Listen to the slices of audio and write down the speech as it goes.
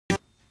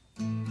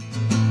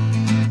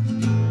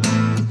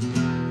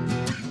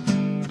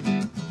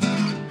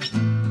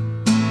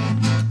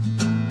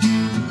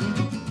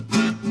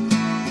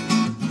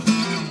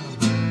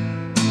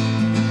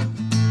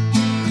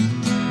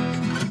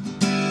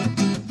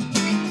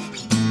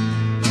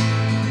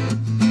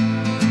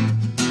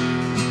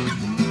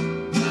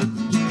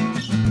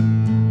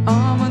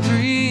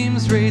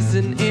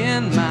racing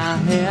in my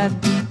head.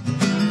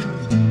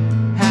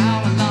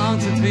 How I long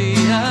to be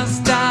a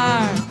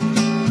star,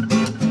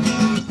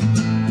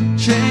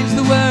 change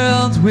the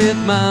world with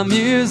my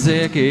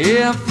music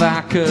if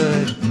I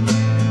could.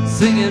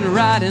 Singing,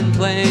 writing,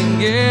 playing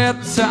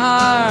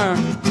guitar.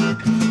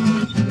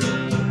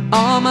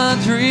 All my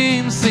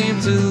dreams seem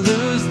to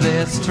lose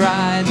their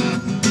stride,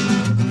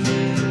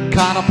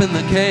 caught up in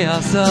the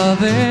chaos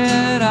of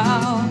it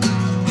all.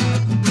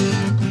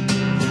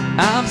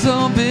 I'm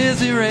so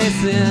busy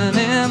racing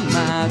in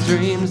my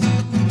dreams,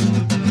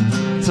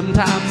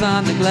 sometimes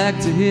I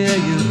neglect to hear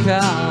you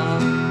call.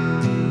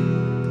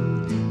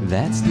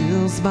 That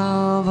still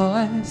small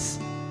voice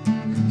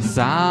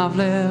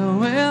softly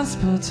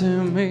whisper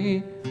to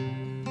me,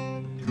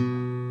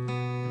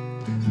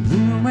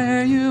 bloom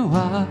where you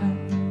are,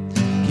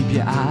 keep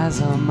your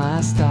eyes on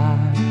my star.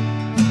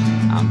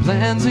 I'm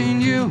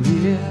planting you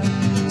here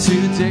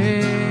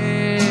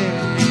today.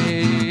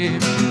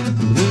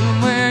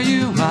 Bloom where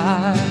you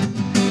are,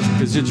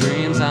 'cause your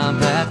dreams aren't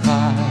that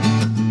far,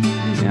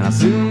 and I'll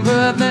soon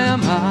put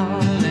them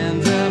all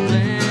into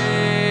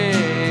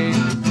play.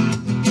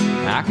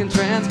 I can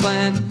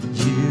transplant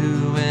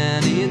you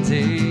any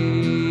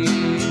day.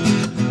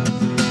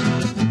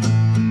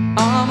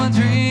 All my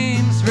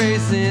dreams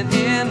racing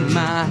in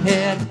my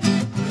head,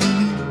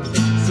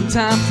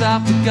 sometimes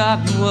I've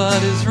forgotten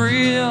what is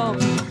real.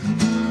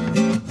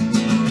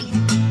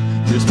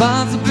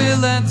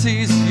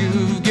 Responsibilities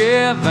you've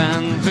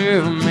given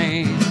to me,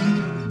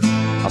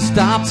 I'll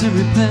stop to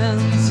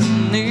repent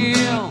and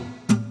kneel.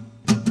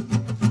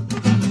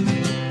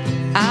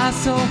 I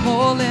so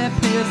wholly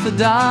pierce the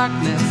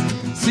darkness,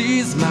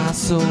 seize my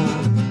soul,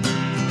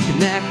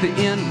 connect the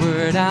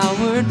inward,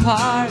 outward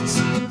parts.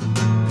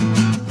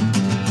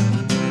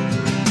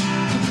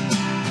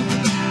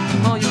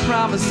 All your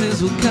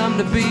promises will come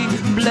to be,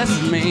 bless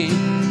me.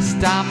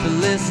 Stop to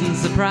listen,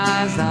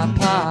 surprised I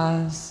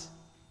pause.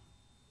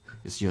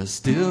 It's your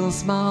still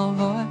small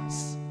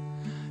voice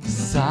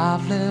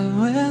softly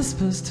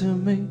whispers to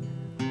me,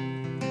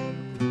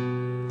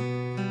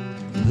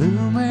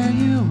 bloom where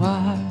you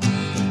are,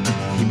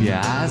 keep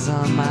your eyes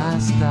on my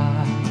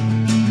star.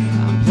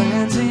 I'm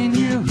planting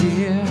you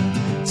here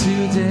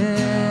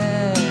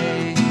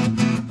today.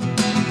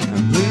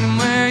 Bloom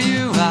where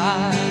you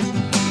are,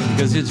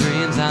 'cause your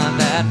dreams aren't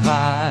that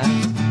far.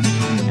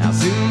 I'll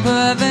soon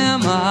put them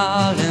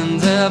all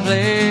into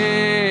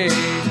play.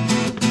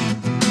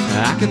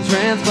 I can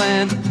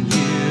transplant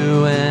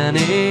you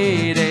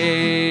any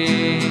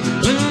day.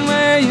 Bloom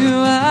where you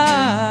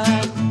are,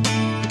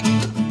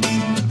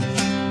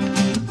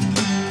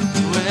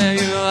 where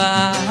you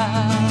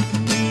are.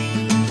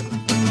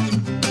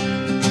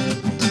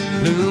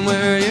 Bloom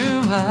where you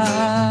are.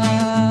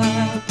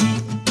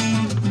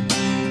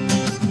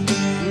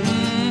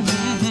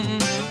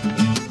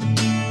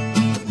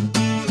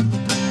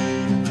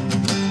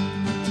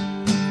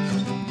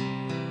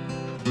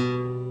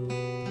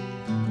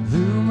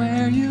 Bloom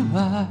where you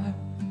are,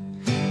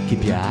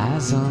 keep your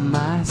eyes on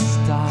my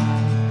star.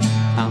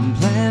 I'm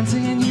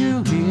planting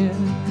you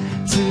here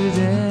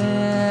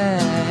today.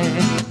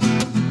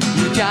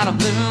 You gotta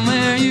bloom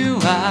where you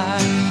are,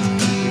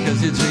 because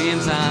your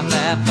dreams aren't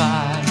that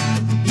far.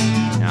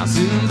 I'll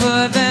soon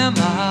put them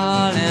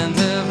all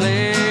into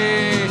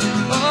play.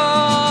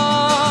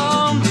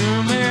 Oh,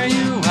 bloom where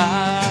you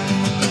are.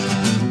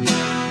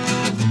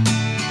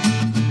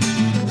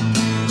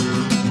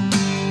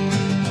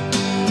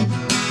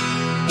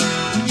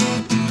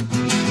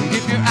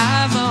 Keep your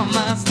eyes on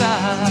my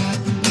star.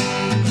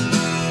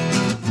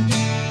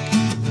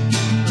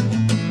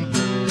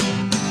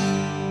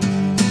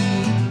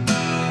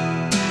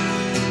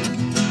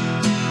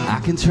 I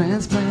can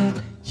transplant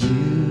you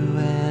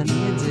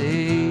any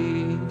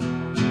day.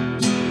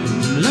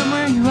 Bloom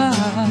where you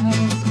are.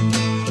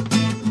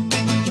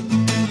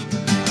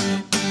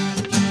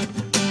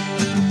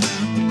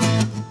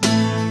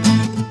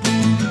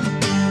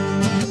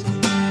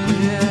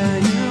 Where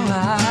you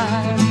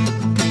are.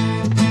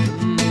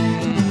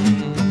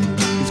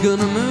 He's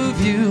gonna move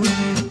you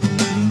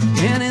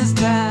in his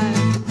time.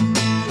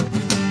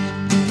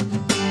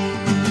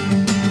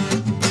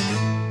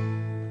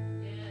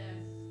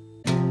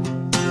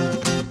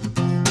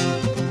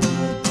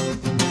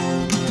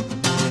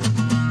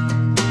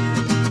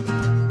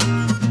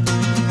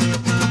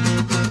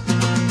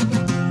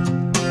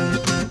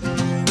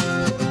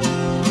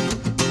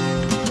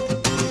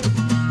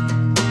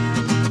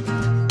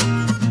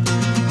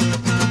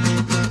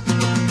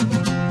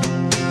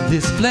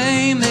 This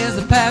flame is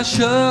a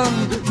passion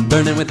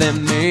burning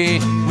within me.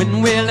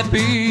 When will it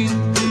be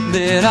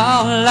that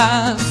all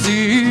I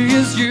see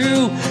is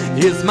you?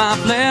 Is my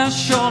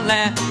flesh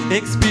only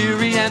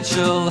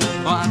experiential,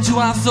 or do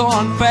I soar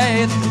on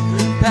faith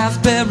past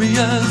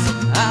barriers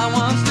I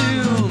once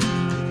knew?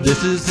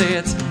 This is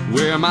it,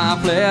 where my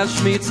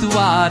flesh meets the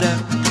water,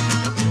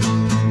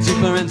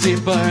 deeper and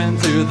deeper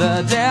into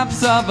the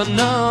depths of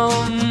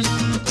unknown.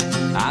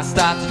 I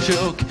start to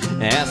choke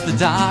as the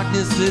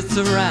darkness that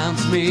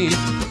surrounds me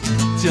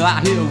till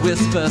I hear a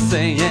whisper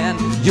saying,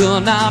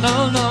 you're not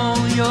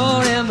alone,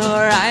 you're in the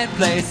right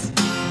place,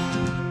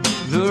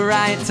 the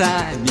right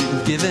time.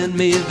 You've given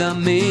me the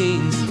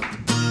means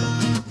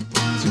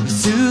to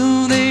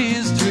pursue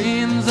these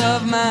dreams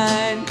of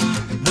mine.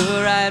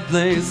 The right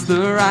place,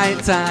 the right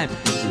time.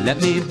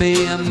 Let me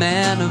be a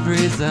man of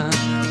reason,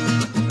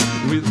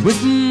 with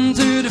wisdom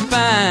to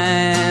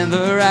define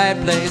the right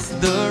place,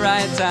 the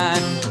right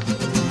time.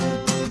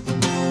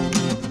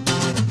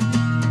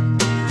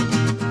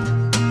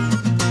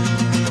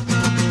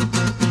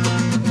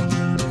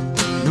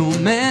 No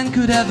man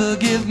could ever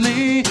give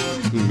me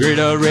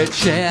greater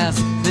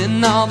riches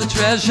than all the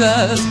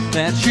treasures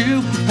that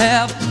you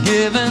have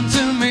given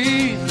to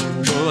me.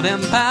 Gold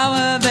and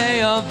power,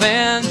 they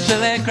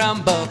eventually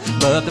crumble,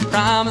 but the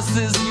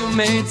promises you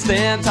made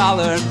stand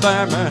taller and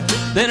firmer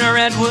than a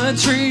redwood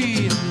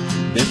tree.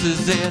 This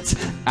is it,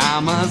 I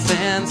must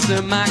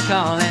answer my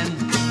calling,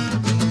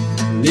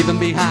 leaving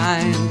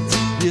behind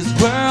this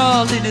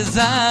worldly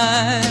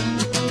design.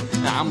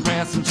 I'm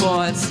pressing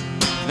towards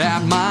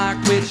that mark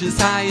which is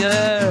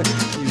higher.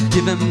 You've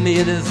given me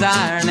a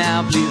desire,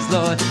 now please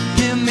Lord,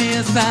 give me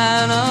a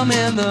sign I'm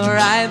in the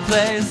right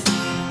place,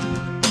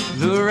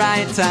 the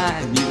right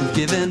time. You've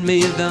given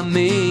me the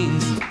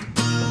means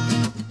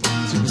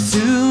to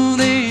pursue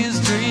these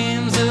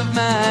dreams of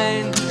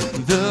mine.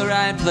 The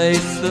right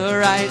place, the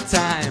right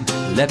time.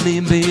 Let me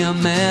be a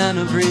man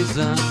of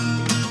reason,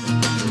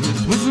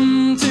 with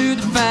wisdom to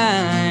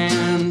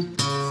define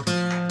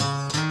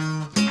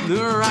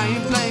the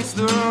right place,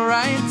 the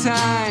right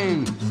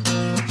time.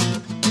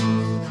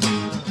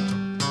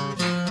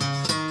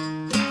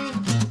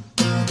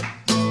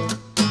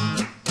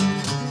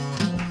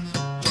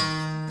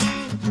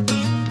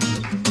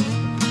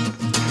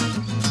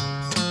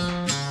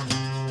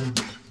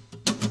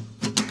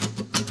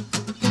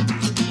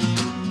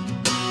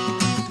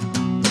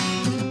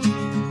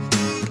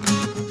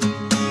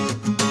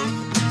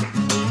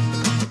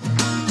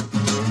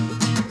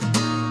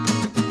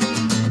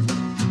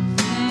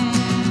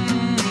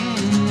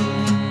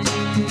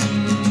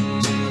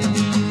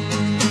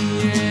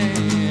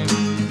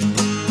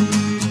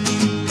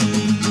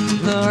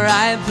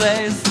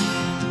 Place,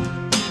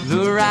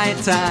 the right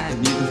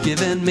time. You've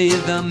given me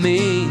the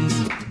means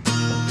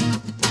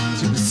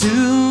to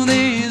pursue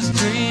these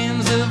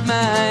dreams of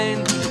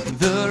mine.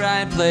 The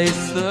right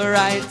place, the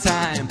right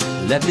time.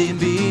 Let me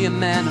be a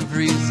man of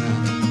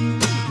reason,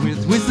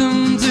 with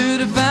wisdom to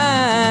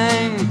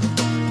define.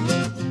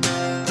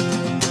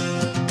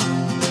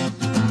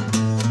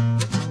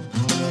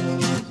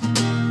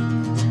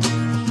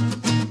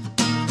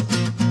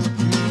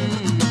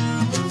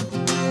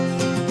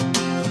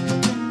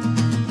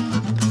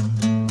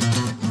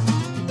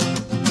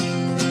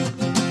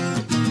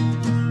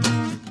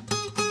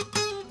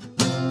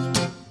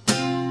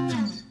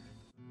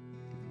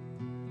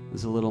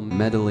 There's a little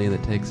medley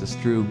that takes us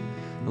through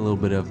a little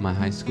bit of my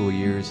high school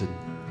years, and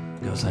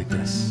it goes like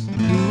this.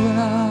 Grew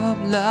up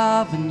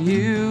loving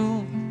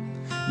you,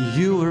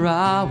 you were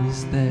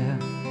always there.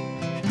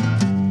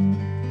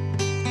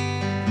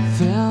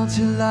 Felt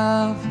your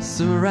love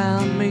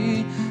surround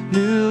me,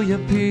 knew your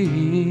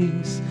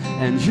peace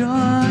and your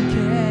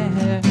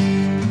care.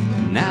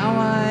 Now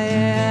I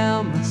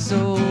am a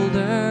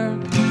soldier,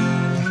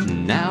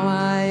 now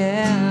I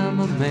am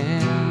a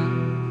man.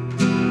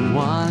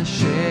 Wanna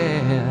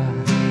share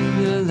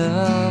your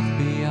love,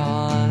 be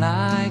all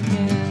I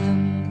can.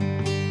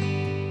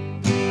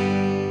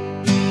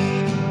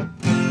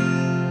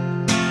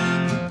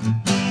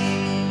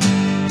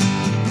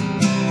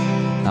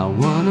 I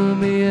wanna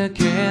be a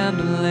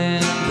candle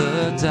in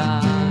the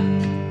dark,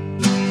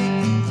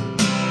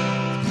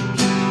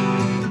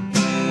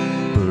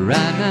 but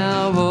right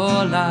now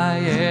all I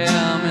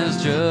am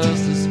is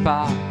just a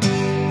spark.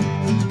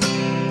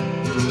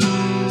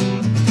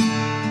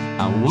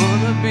 I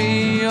wanna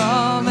be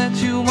all that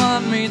you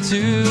want me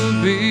to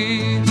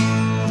be.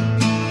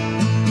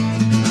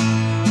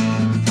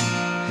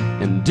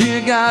 And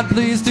dear God,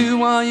 please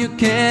do all you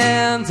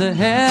can to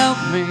help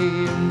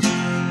me.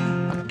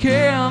 I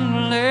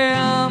can't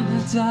live in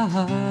the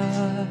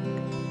dark,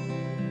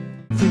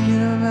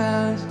 thinking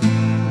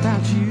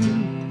about you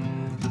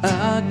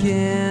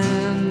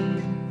again.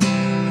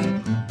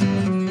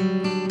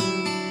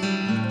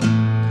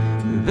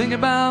 Think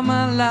about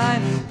my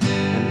life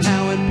and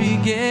how it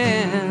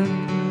began.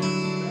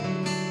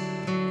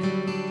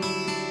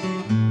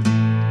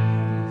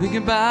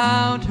 Thinking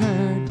about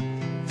hurt,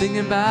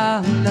 thinking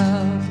about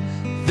love,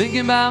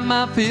 thinking about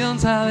my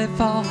feelings, how they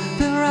fall,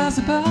 they rise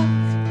above.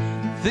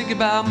 Thinking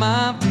about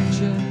my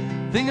future,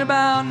 thinking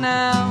about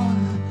now,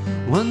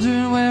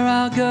 wondering where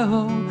I'll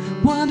go,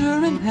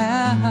 wondering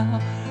how.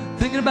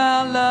 Thinking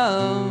about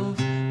love,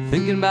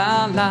 thinking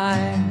about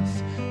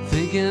life,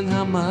 thinking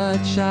how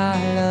much I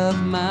love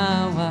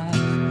my wife.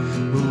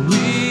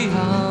 We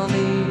all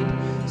need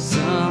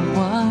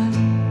someone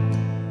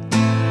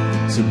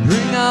to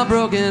bring our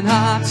broken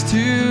hearts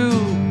to.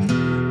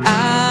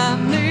 I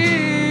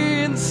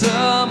need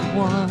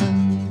someone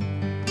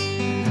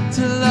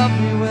to love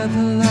me with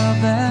a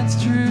love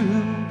that's true.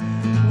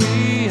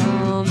 We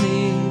all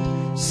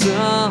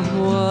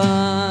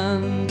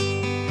someone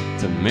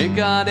to make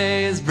our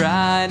days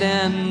bright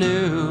and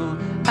new.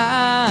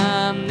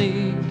 I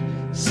need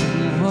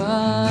someone,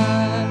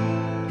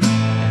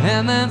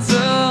 and that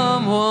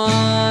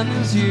someone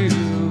is you.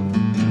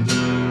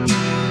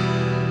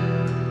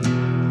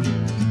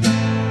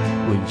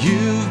 When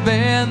you've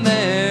been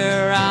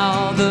there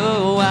all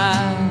the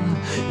while,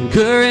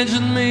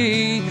 encouraging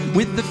me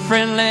with a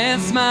friendly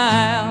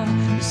smile,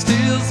 your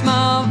still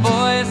small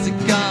voice, it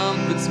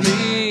comforts me.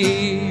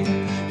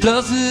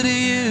 Closer to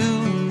you,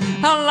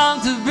 I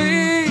long to be.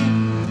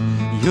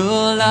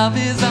 Your love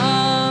is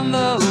on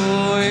the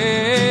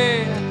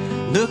way,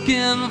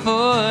 looking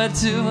forward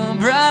to a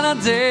brighter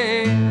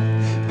day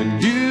when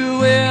you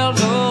will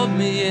hold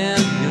me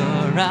in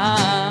your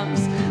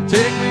arms,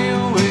 take me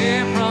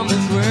away from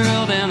this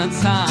world and its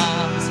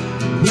times.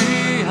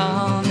 We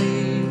all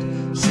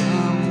need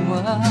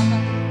someone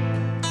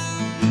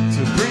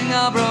to bring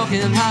our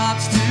broken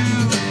hearts to,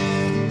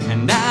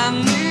 and I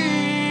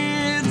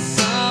need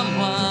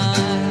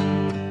someone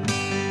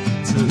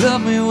to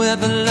love me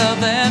with a love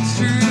that's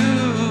true.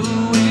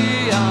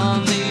 We all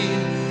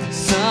need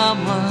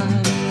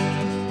someone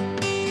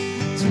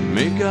to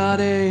make our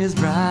days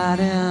bright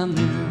and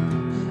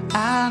new.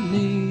 I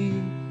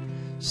need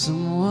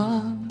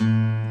someone,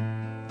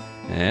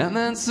 and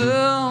that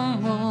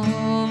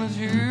someone is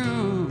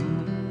you.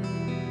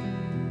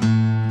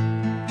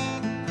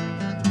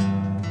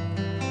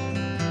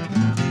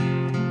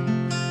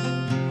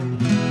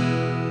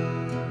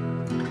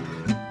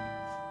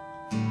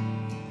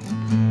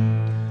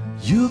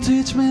 You'll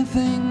teach me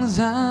things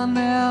I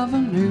never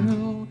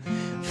knew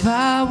if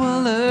I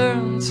will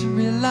learn to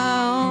rely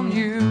on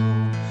you.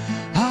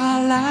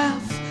 I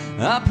laugh,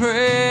 I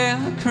pray,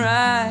 I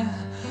cry,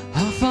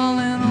 I'm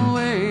falling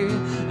away.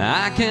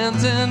 I can't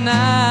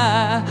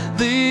deny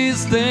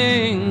these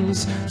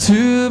things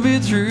to be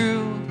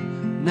true.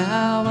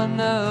 Now I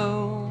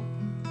know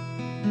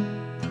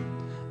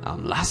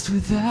I'm lost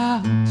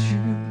without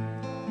you.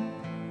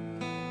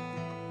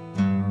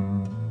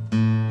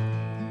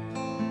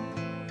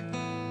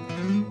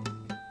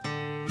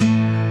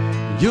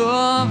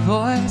 Your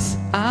voice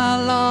I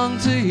long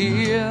to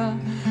hear,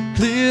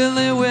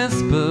 clearly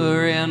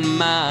whisper in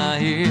my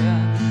ear.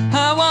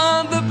 I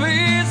want the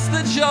peace,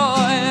 the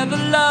joy, the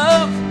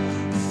love,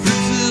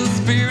 fruits of the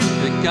Spirit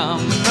that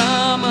come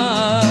from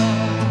above.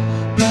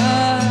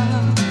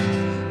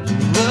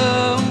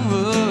 Whoa,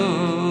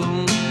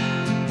 whoa.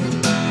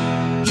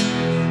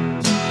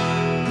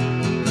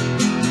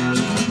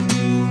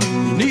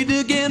 Need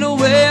to get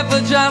away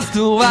for just a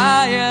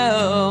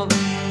while,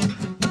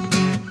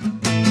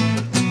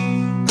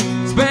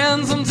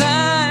 spend some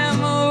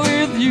time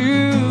with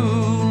you,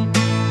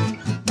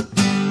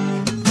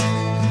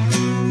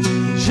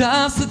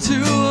 just the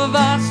two of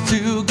us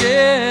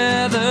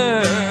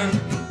together.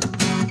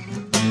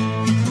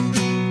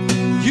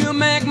 You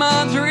make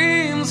my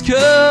dreams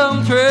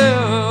come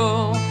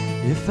true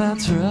if I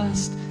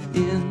trust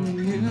in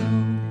you.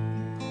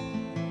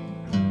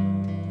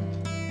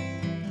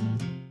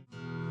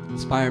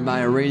 Inspired by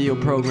a radio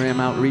program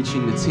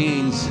outreaching to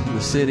teens in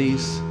the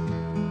cities,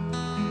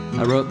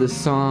 I wrote this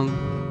song.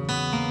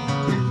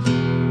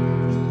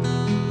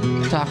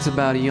 It talks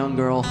about a young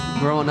girl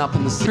growing up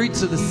in the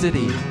streets of the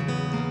city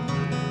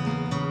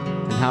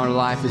and how her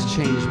life is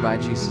changed by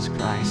Jesus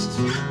Christ.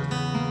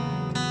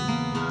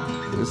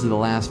 This is the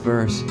last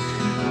verse.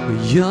 A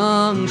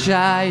young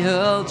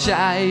child,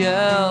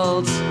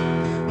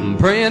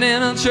 praying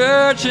in a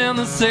church in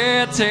the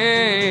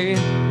city,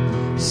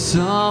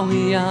 so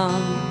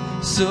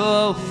young,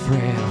 so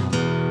frail,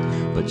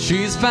 but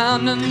she's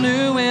found a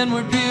new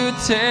inward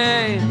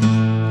beauty.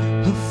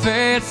 Her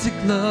face it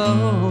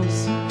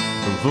glows,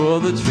 and for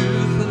the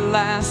truth at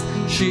last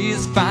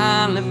she's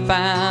finally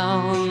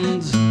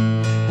found.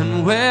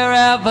 And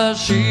wherever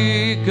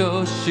she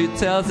goes, she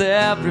tells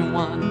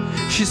everyone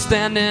she's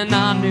standing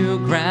on new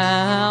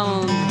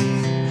ground.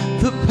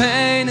 The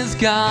pain is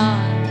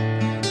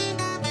gone,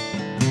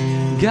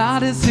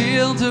 God has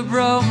healed her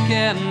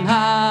broken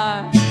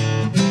heart.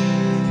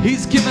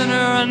 He's given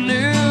her a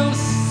new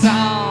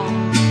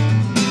song.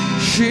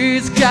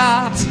 She's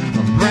got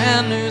a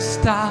brand new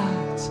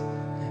start,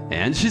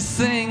 and she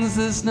sings,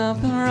 there's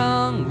nothing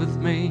wrong with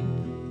me.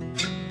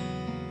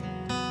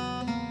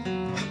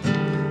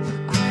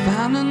 I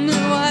found a new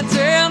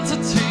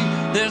identity,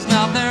 there's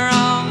nothing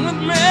wrong with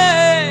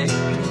me.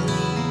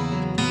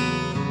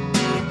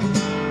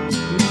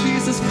 In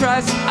Jesus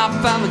Christ, I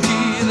found the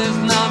key, there's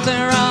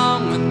nothing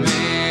wrong with me.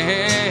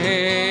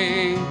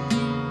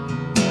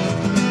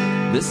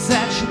 There's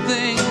such a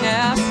thing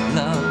as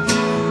love,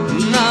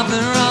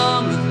 nothing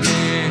wrong with me.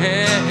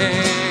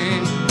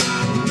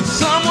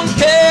 Someone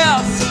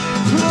cares,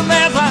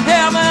 there's a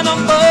heaven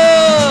above.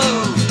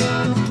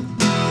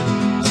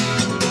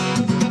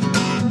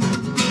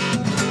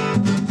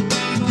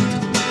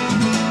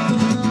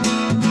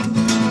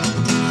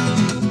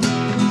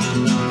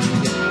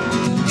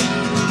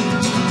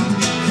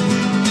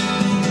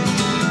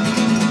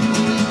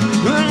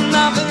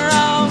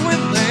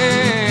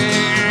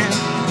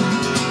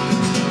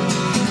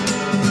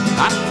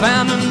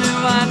 found a new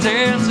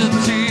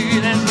identity.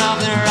 There's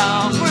nothing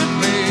wrong with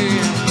me.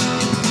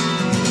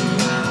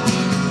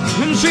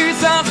 In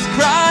Jesus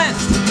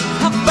Christ,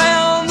 I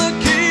found the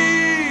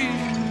key.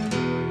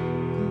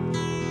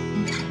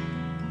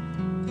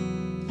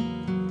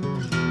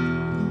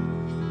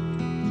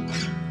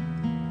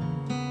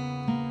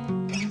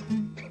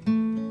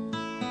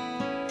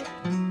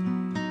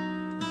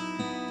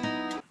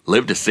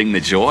 Live to Sing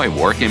the Joy,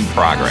 Work in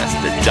Progress,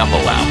 the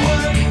double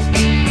album.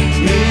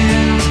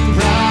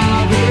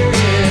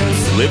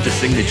 Live to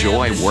Sing the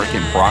Joy, Work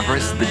in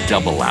Progress, the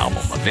double album.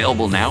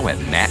 Available now at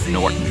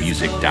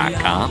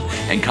mattnortonmusic.com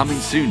and coming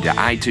soon to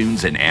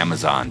iTunes and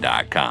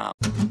Amazon.com.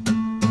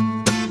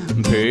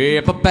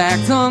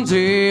 Paperbacks on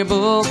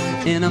table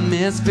in a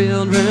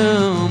misfilled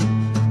room.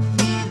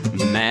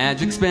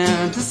 Magic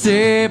spell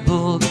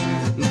disabled,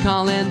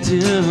 calling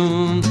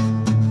doom.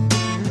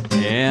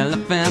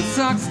 Elephant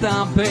socks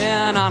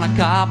stomping on a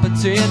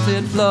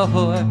carpet-tinted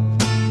floor.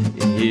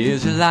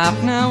 Is your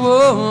life now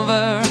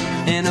over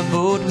in a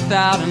boat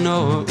without an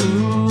oar?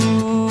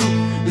 Ooh,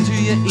 do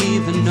you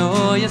even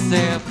know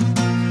yourself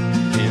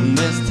in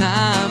this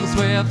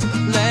time-swept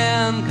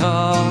land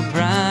called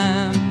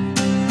crime?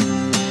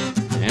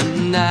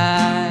 And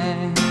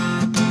I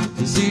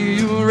see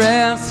you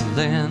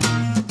wrestling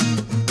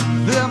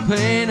the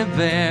painted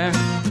bear,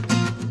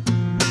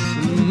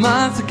 the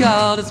monster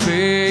called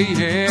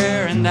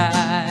despair. And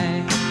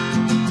I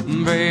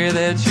pray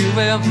that you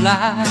will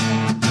fly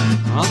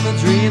on the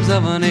dreams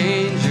of an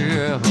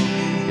angel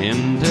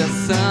into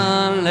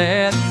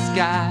sunlit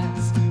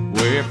skies,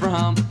 where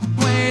from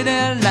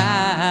weighted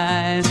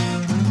lies.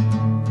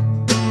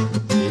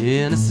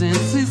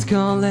 Innocence is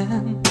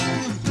calling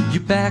you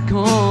back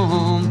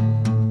home.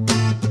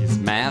 His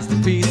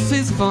masterpiece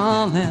is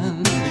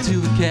falling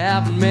to a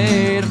cabin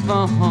made of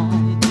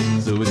foam.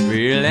 So it's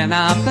really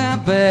not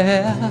that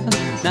bad,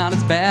 not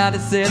as bad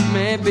as it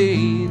may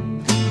be.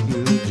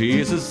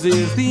 Jesus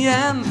is the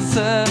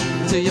answer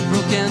to your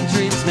broken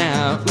dreams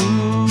now.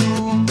 Ooh,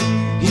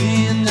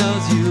 He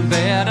knows you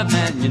better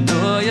than you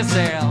know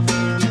yourself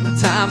in a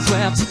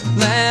time-swept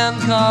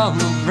land called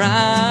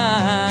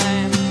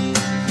crime.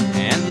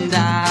 And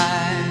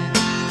I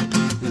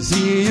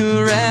see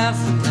you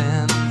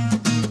wrestling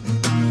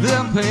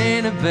the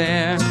painted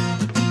bear,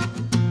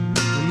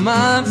 the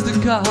monster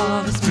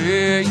called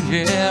despair.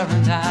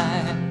 And I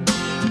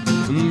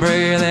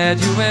pray that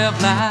you will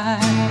fly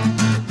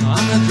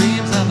on the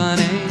dreams of an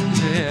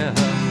angel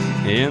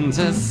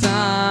into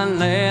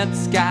sunlit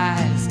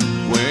skies,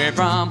 where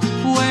from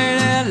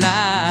weighted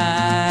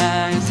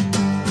lies.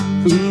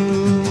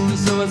 Ooh,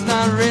 so it's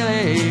not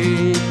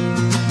really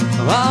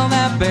all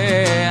that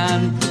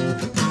bad.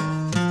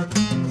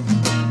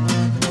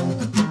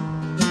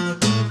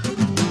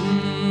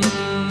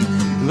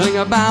 Think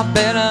about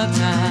better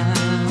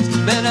times,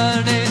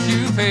 better days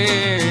you've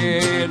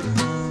had.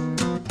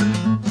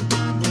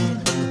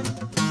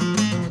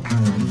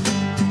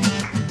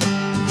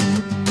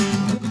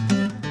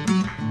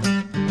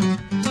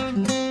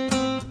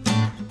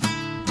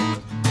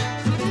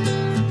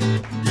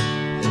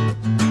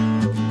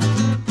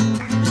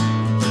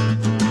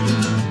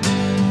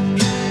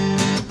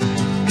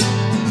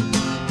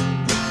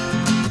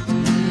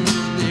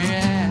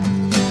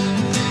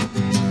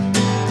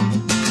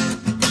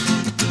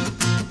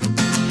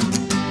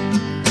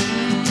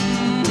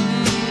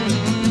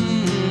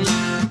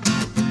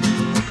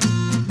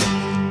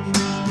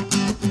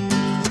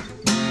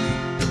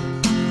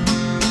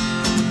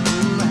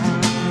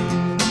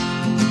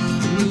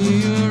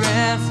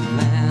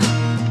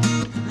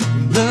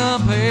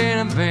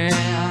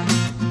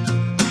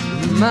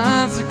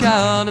 Monster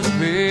called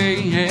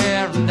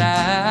despair. And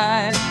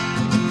I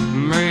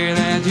pray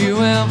that you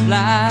will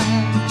fly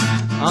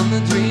on the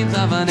dreams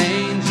of an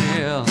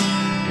angel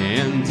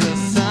into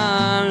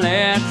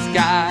sunlit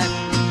skies,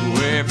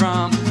 away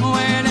from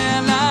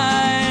weighted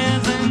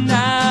lies. And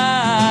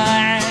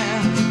I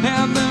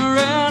have been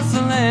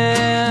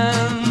wrestling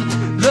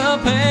the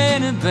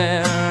painted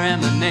bear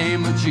in the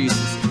name of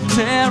Jesus,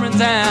 tearing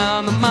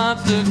down the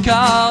monster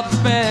called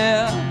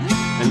despair,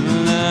 and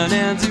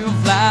learning to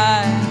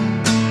fly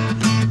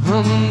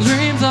on the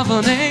dreams of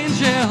an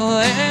angel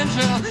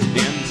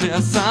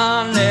into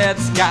sunlit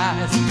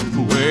skies,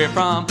 away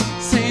from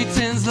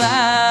Satan's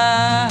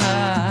lies.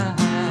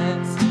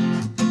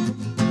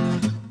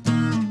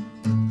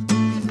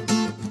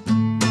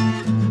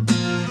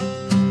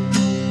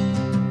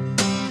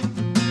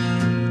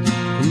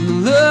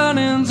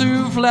 Learning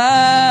to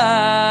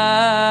fly.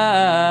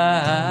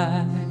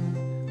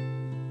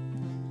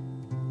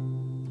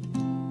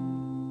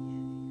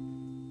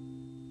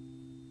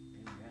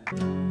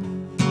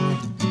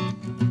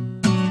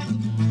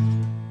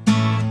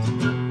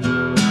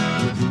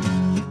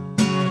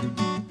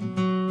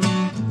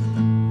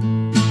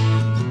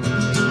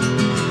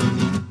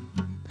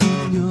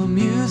 Your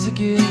music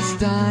is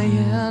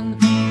dying,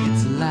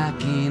 it's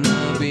lacking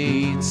a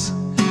beat.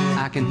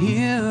 I can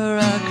hear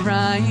her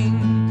crying,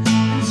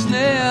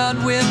 ensnared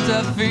with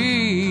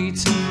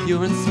defeat.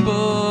 Your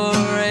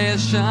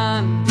inspiration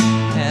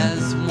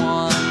has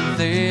one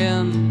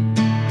within,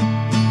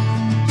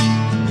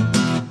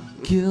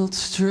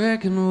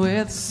 guilt-stricken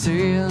with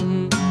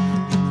sin.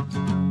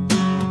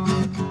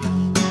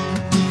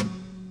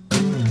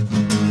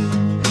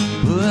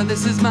 But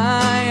this is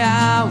my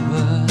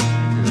hour,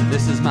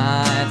 this is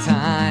my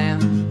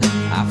time.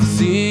 I've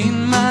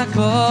seen my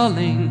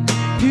calling,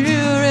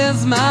 here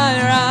is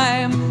my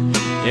rhyme.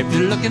 If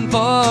you're looking for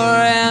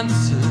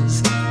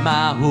answers,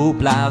 my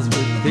hope lies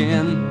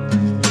within.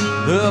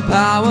 The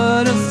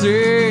power to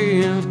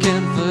save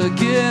can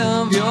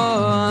forgive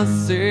your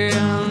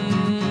sin.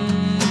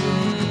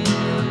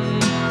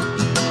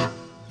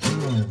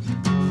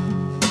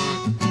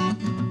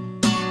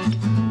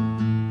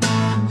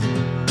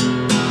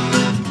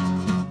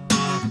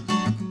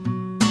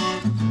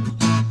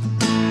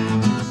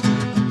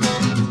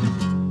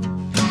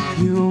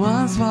 You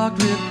once walked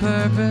with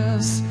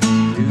purpose,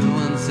 you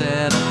once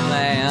had a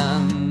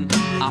plan.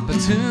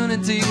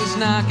 Opportunity was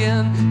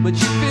knocking, but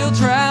you feel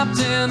trapped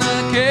in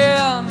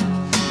again.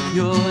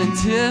 Your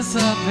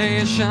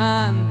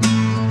anticipation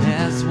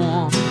has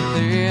worn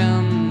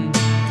thin.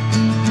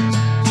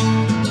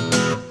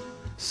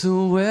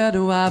 So where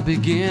do I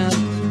begin?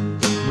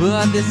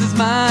 But this is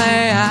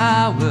my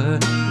hour,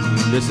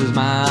 this is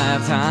my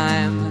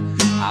time.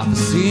 I've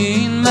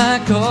seen my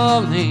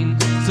calling,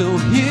 so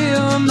hear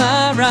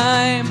my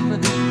rhyme.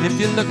 If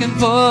you're looking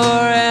for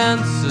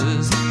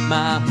answers,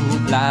 my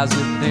hope lies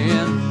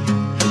within.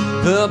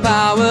 The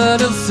power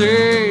to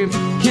save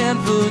can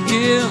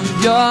forgive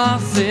your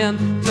sin.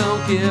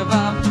 Don't give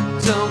up,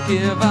 don't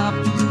give up.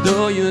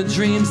 Though your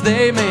dreams,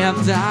 they may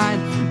have died.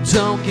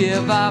 Don't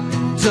give up,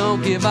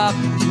 don't give up.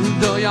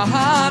 Though your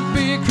heart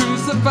be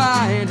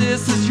crucified.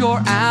 This is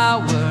your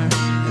hour,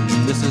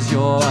 this is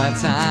your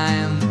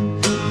time.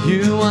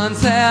 You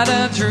once had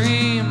a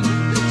dream,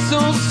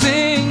 so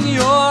sing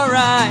your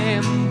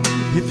rhyme.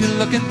 If you're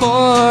looking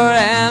for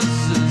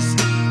answers,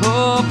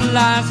 hope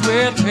lies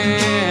with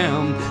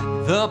him.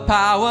 The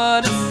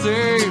power to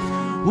save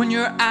when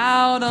you're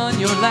out on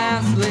your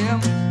last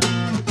limb.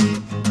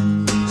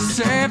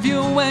 Save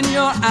you when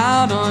you're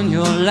out on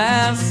your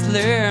last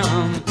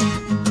limb.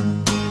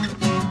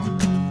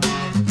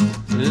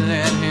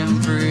 Let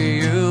him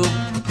free you.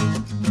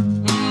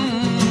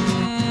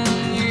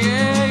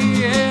 Yeah,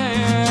 yeah.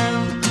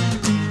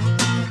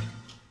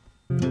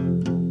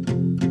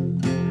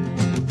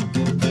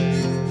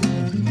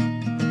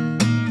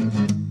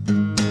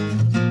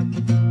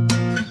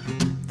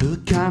 The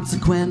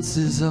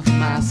consequences of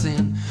my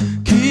sin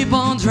keep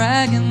on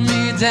dragging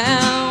me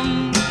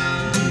down.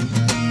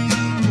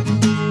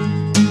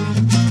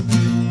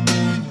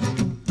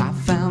 I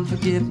found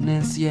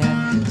forgiveness,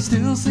 yet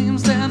still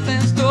seems that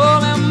they've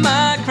stolen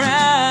my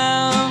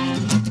crown.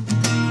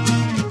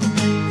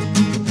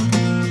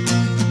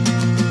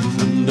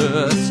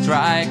 Thunder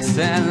strikes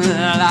and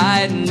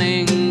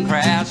lightning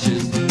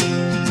crashes,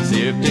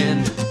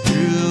 sifting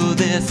through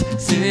this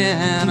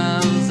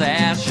sinner's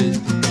ashes.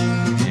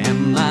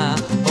 Am I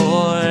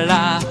all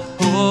I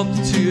hope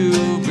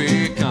to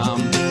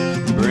become?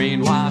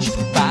 Brainwashed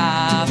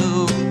by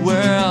the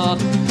world,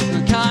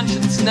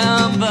 conscience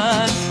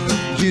numbers.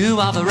 You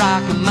are the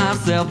rock of my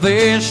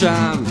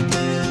salvation,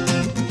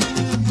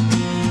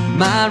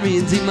 my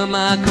redeemer,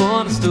 my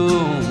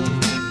cornerstone.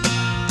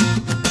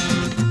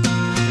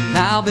 And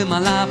I'll build my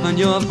life on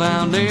your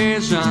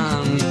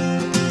foundation.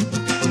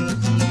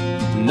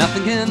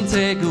 Nothing can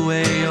take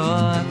away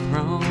your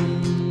throne.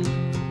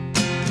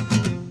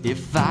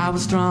 If I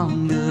was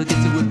stronger,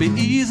 guess it would be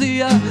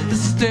easier to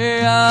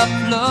stay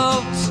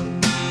afloat.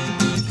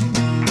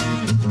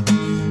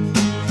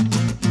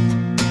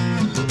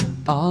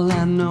 All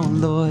I know,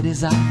 Lord,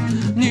 is I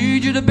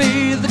need you to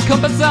be the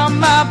compass on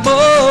my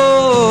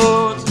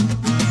boat.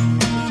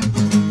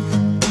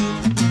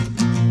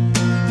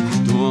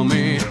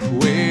 Stormy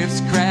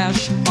waves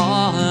crash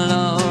all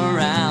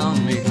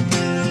around me.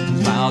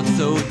 Fog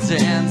so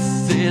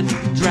dense it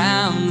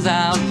drowns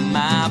out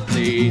my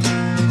plea.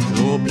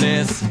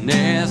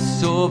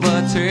 Hopelessness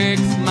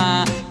overtakes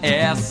my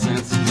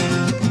essence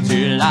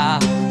till I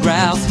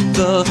grasp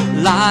the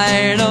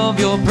light of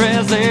your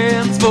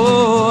presence.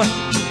 For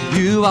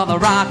you are the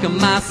rock of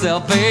my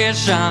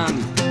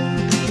salvation,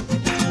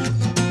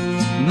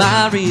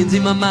 my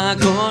redeemer, my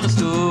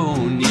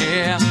cornerstone,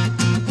 yeah.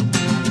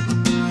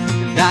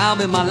 And I'll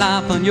build my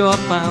life on your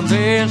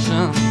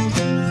foundation.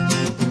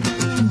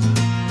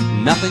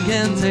 Nothing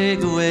can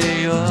take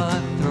away your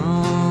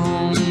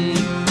throne.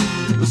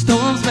 The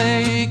storms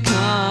may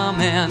come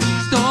and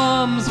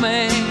storms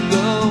may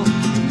go.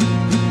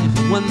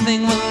 One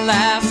thing will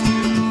last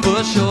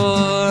for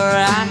sure,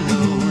 I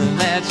know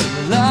that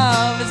your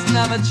love is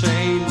never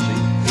changing.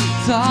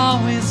 It's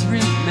always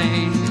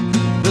remained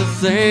the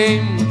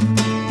same.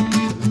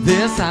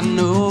 This I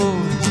know,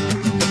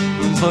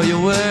 for your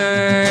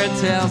word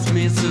tells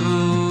me so.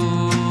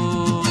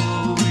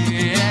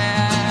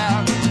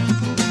 Yeah.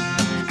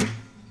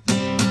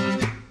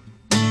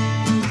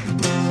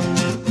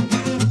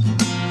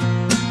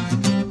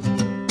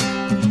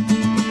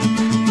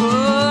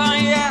 Oh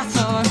yes,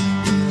 Lord,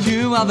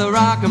 you are the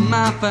rock of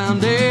my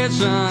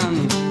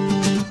foundation.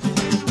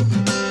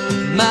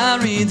 my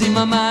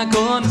redeemer, my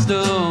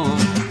cornerstone.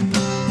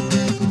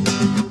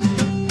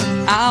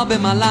 I'll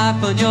bet my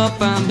life on your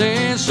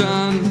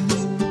foundation.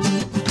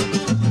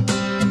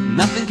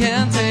 Nothing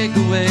can take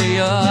away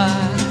your,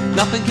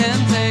 nothing can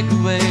take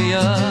away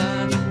your,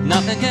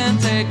 nothing can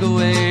take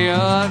away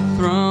your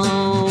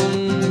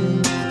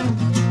throne.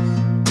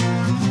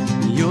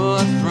 Your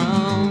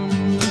throne.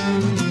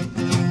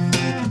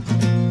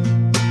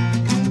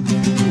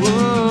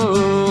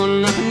 Whoa,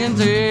 nothing can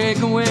take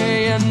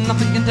away, and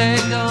nothing can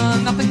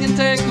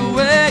take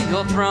away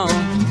your throne.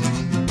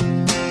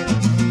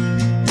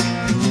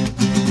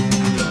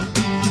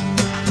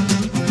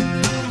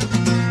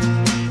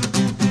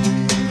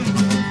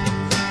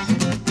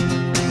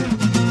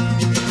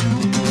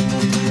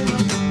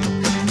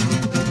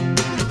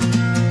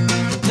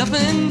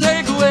 Nothing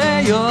take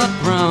away your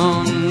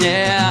throne,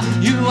 yeah.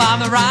 You are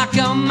the rock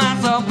of my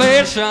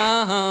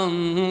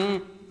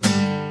salvation.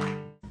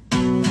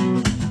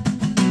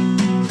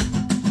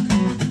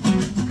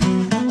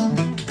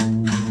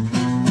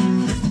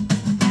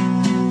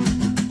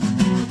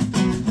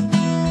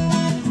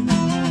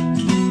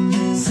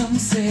 Some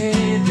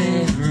say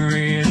there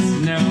is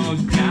no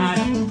God.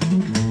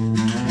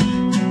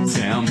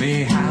 Tell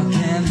me, how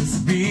can this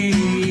be?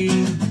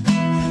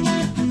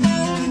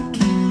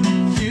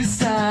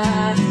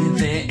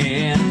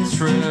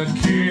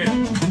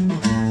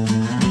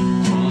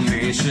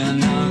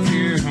 Formation of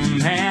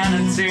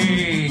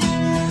humanity.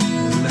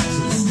 Left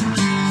to the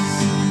stars.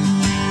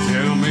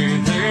 Tell me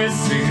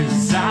this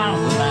is all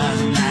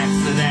an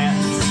accident.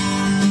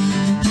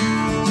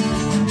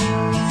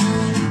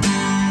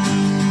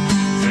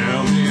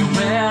 Tell me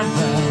where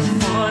the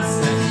force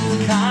and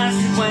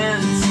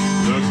consequence.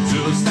 Look to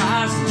the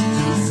stars, look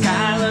to the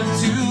sky, look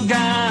to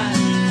God.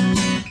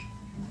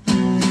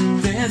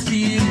 There's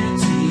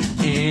beauty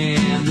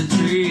in the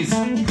trees.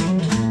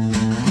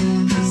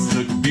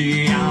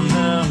 Beyond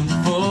the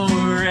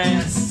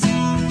forest,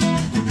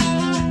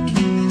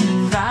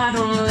 if I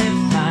don't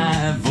lift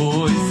my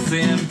voice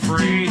in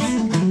praise,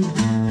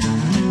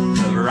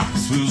 the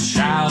rocks will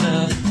shout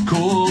a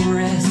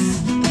chorus.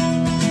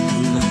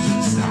 Look to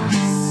the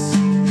stars.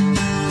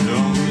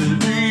 Don't it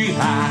be I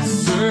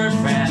serve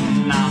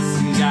an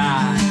awesome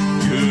God?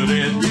 Could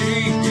it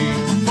be he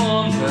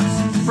formed us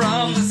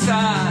from the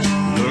start?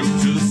 Look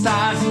to the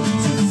stars, look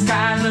to the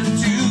sky, look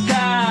to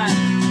God.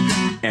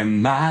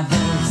 And my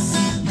voice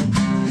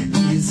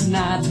is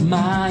not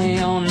my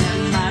own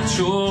and my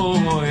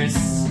choice.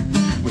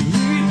 We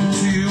need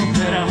to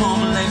put a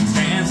home left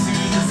hand to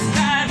the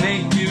sky,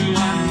 make you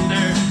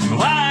wonder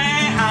why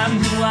I'm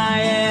who I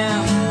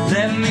am.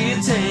 Let me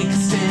take a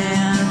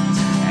stand,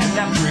 and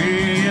I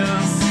pray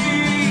you'll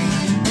see.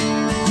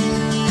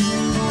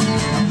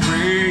 I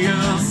pray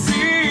you'll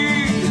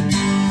see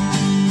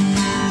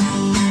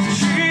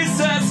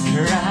Jesus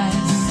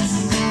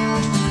Christ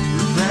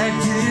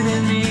reflected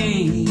in me.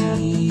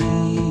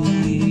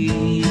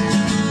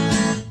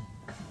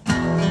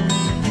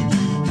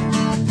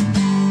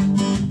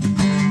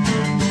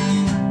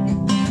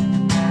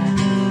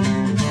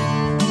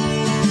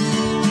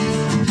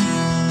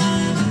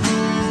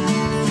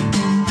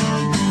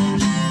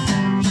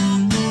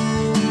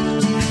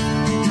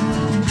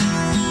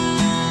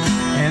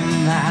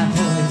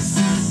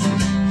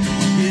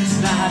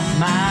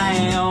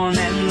 My own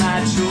and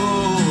my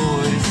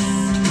choice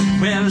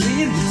will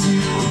lead me to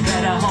a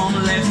better home.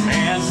 Lift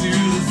hands to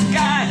the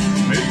sky,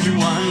 make you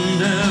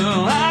wonder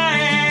why I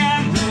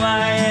am who I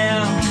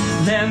am.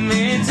 Let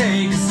me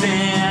take a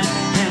stand,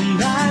 and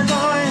my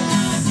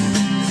voice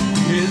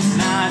is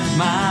not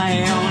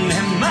my own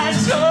and my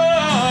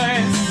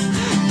choice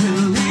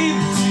will lead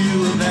me to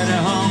a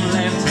better home.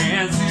 Lift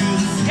hands to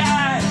the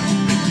sky,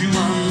 make you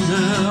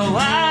wonder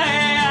why I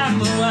am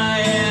who I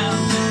am.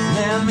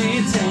 Let me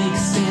take a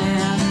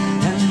stand,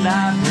 and I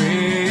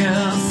pray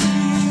you'll see.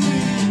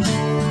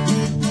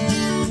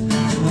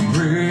 I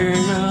pray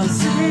you'll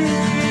see,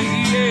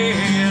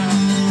 yeah.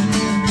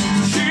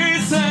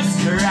 Jesus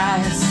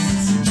Christ,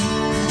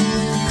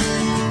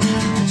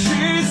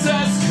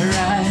 Jesus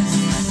Christ,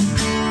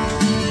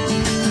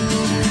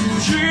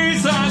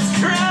 Jesus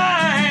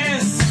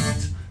Christ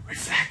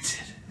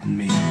reflected in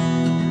me.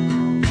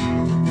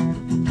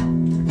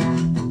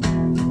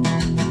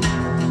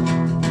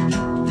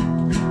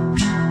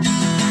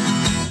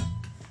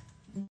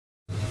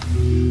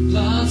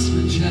 Lost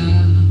my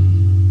child,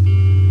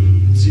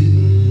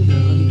 didn't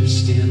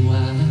understand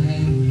why.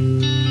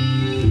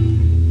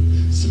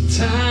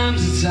 Sometimes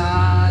it's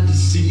hard to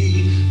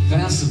see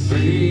past the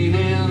brain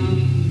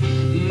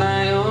and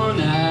my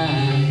own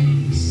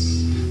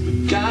eyes.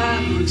 But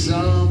God works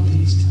all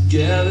things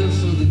together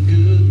for the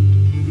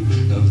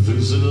good of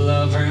those who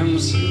love Him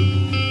so.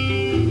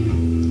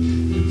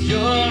 If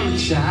you're a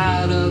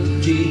child of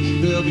the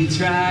King, there'll be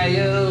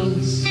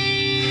trials,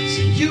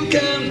 so you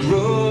can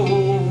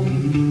grow.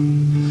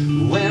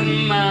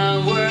 When my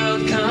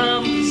world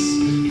comes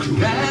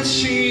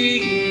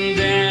crashing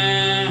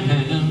down,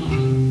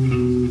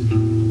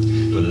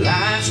 well,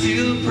 I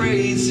still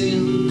praise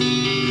Him.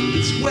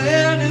 It's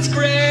when His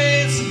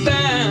grace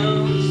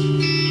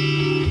abounds.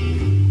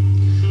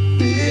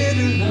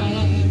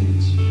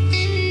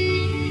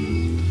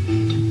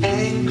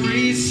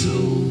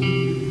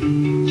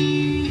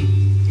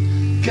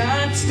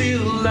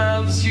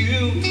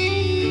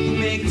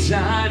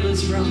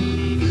 diamonds from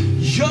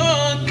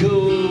your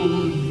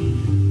gold,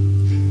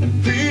 and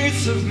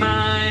peace of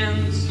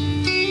mind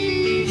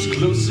is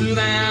closer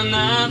than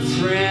our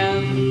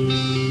friends.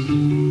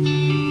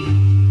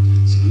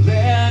 So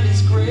let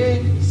His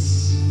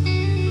grace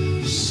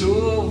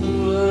soul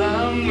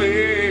of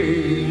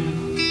me.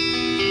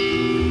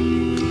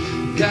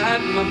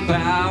 Got my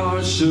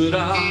power shut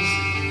off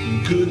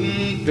and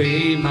couldn't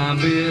pay my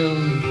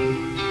bill.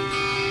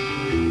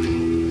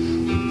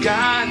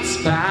 God's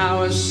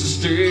power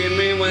sustained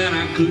me when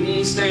I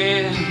couldn't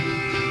stand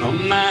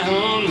on my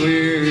own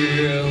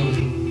will,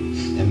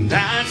 and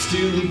I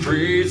still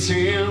praise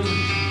Him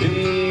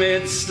in the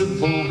midst of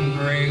pouring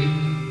rain.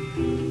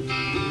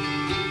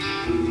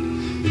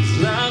 His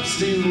love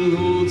still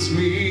holds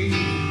me,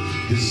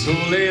 His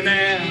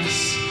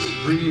holiness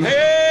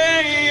remains.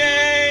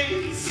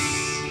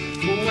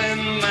 When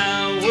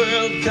my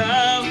world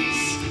comes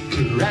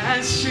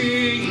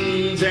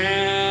crashing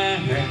down,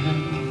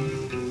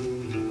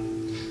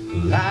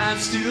 I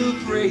still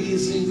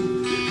praise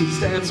Him, 'cause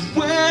that's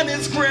when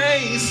His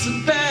grace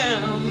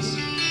abounds.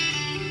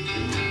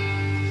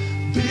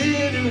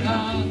 Bitter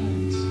heart,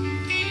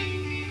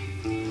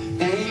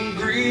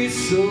 angry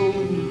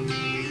soul,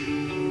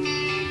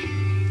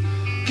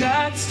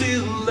 God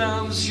still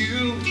loves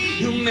you.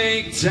 He'll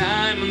make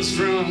diamonds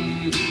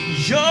from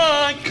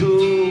your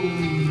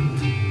gold,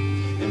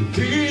 and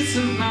peace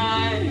of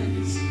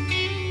mind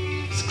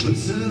is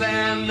closer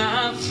than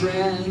our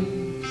friend.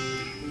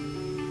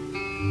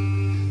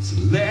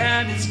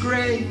 Let His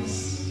grace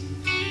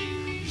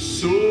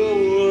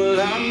soul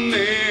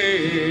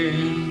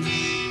amends.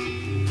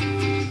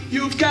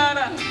 You've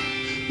gotta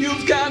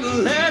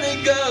let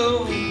it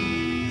go.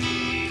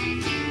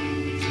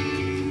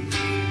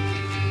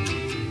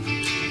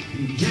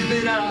 Give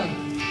it up,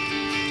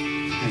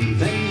 and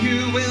then you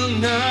will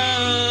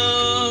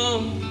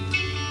know.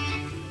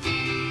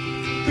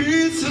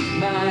 Peace of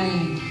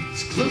mind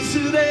is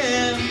closer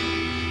than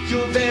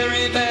your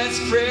very best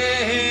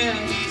friend.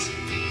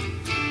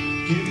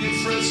 Give your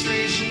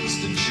frustrations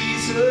to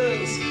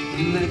Jesus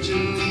and let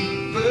your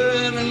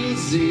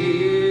burdens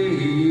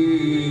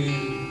in.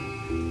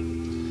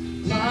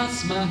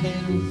 Lost my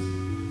health,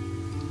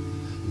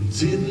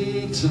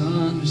 didn't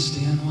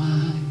understand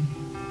why.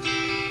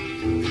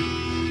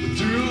 But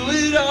through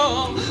it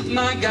all,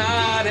 my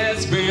God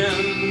has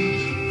been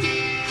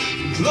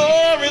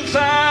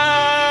glorified.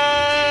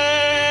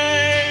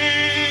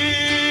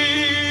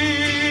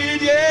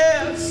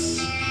 Yes,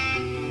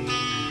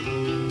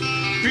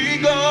 be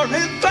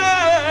glorified.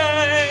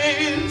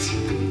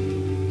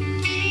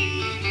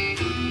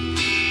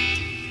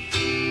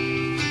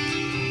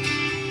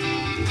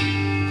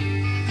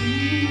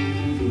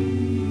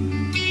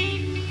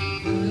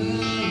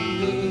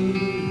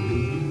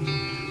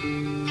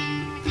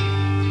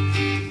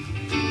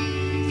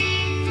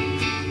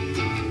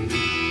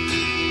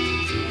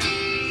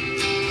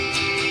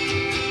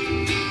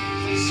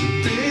 So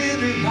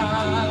bitter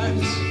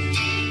heart,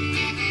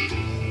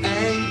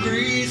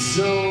 angry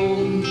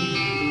soul,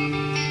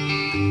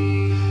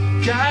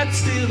 God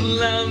still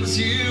loves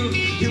you.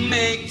 He'll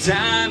make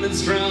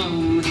diamonds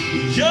from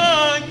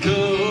your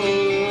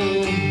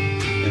gold,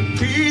 and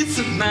peace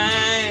of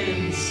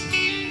mind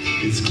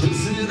is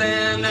closer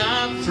than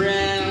our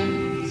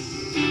friends.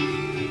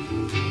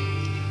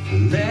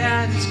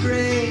 Let His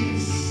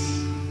grace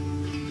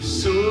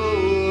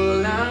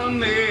soul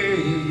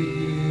amen.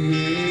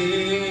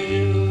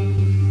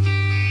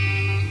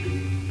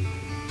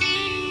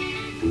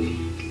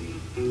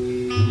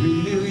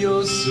 Renew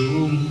your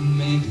soul,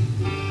 make it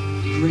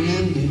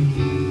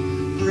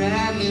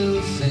brand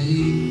new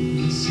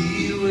face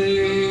He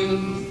will.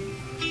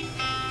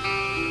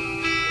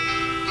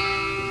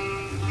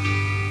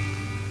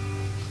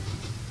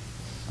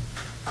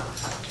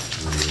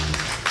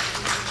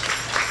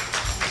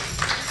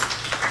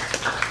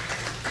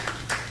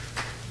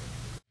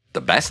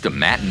 The best of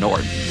Matt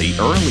Norton, The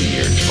Early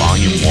Years,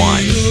 Volume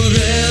 1.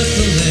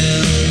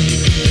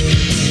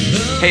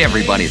 Hey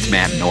everybody, it's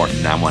Matt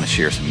Norton. I want to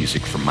share some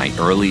music from my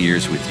early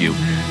years with you.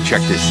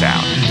 Check this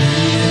out.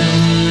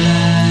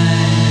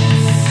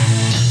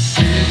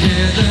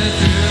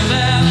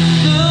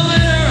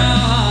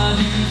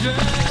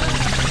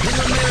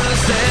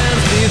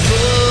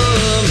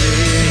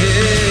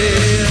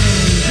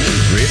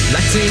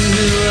 Reflecting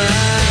who I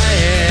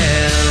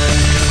am.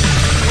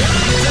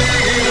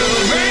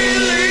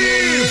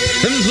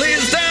 And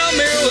please tell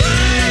me why.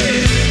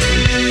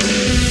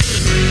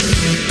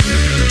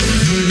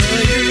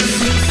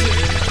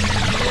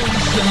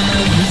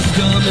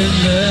 Coming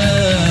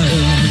love.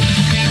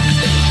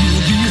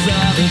 These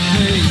are the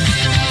things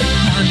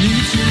I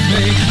need to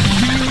make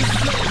you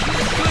so.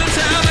 But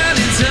how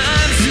many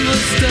times do I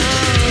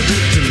start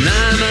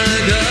deny my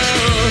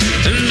goal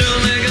and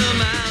don't make a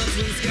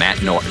mountain? Matt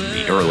Norton,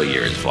 The Early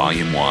Years,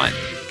 Volume 1.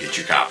 Get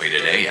your copy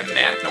today at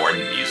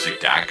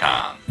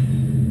mattnortonmusic.com.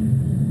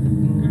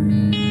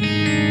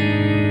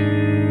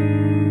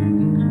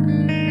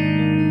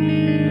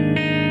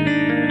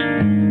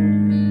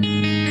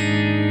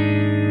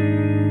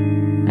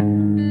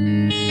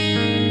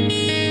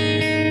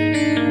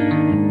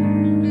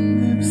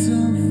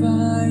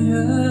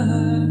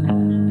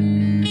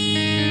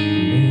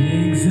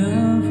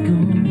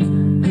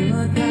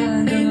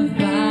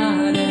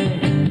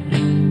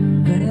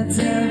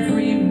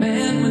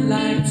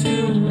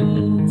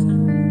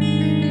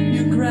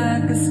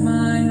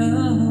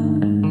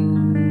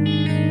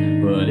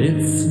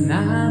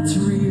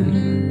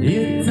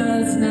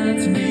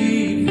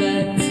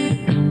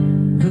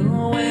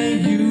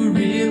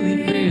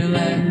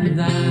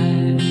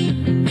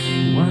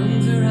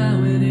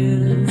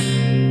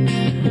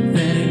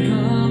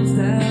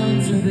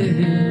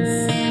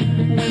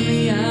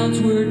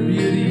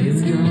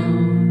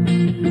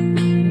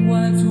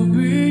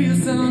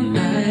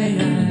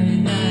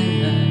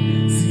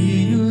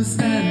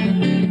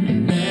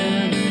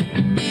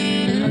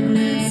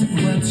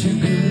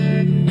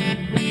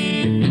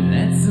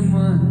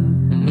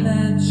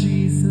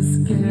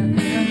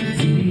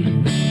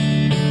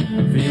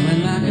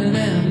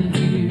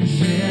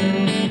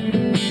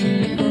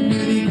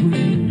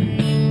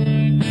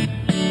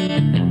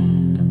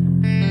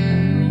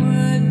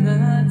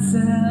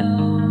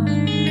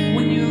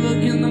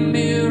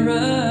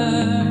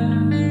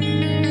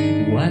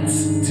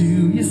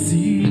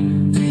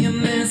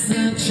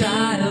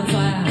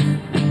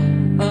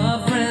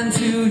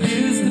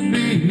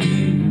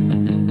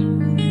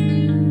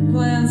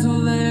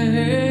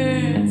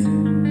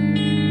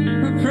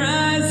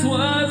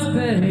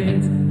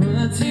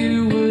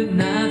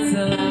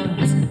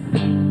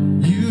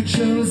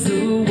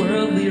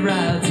 he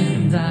rides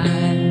and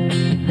dies.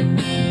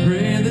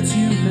 Pray that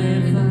you may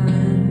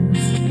find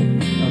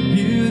a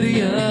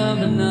beauty of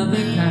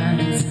another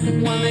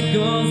kind, one that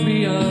goes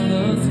beyond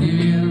the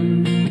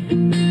skin,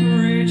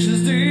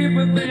 reaches deep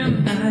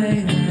within. I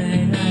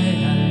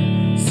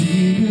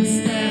see you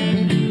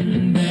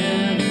standing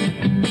there,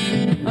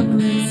 a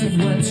glimpse of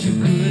what you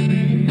could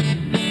be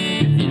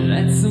if you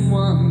let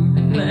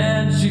someone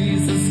let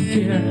Jesus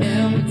care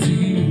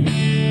empty.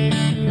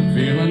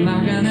 Feeling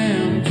like an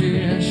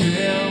empty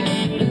shell,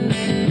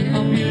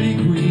 a beauty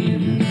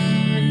queen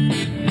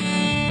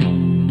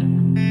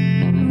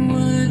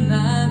would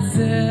not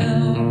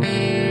sell.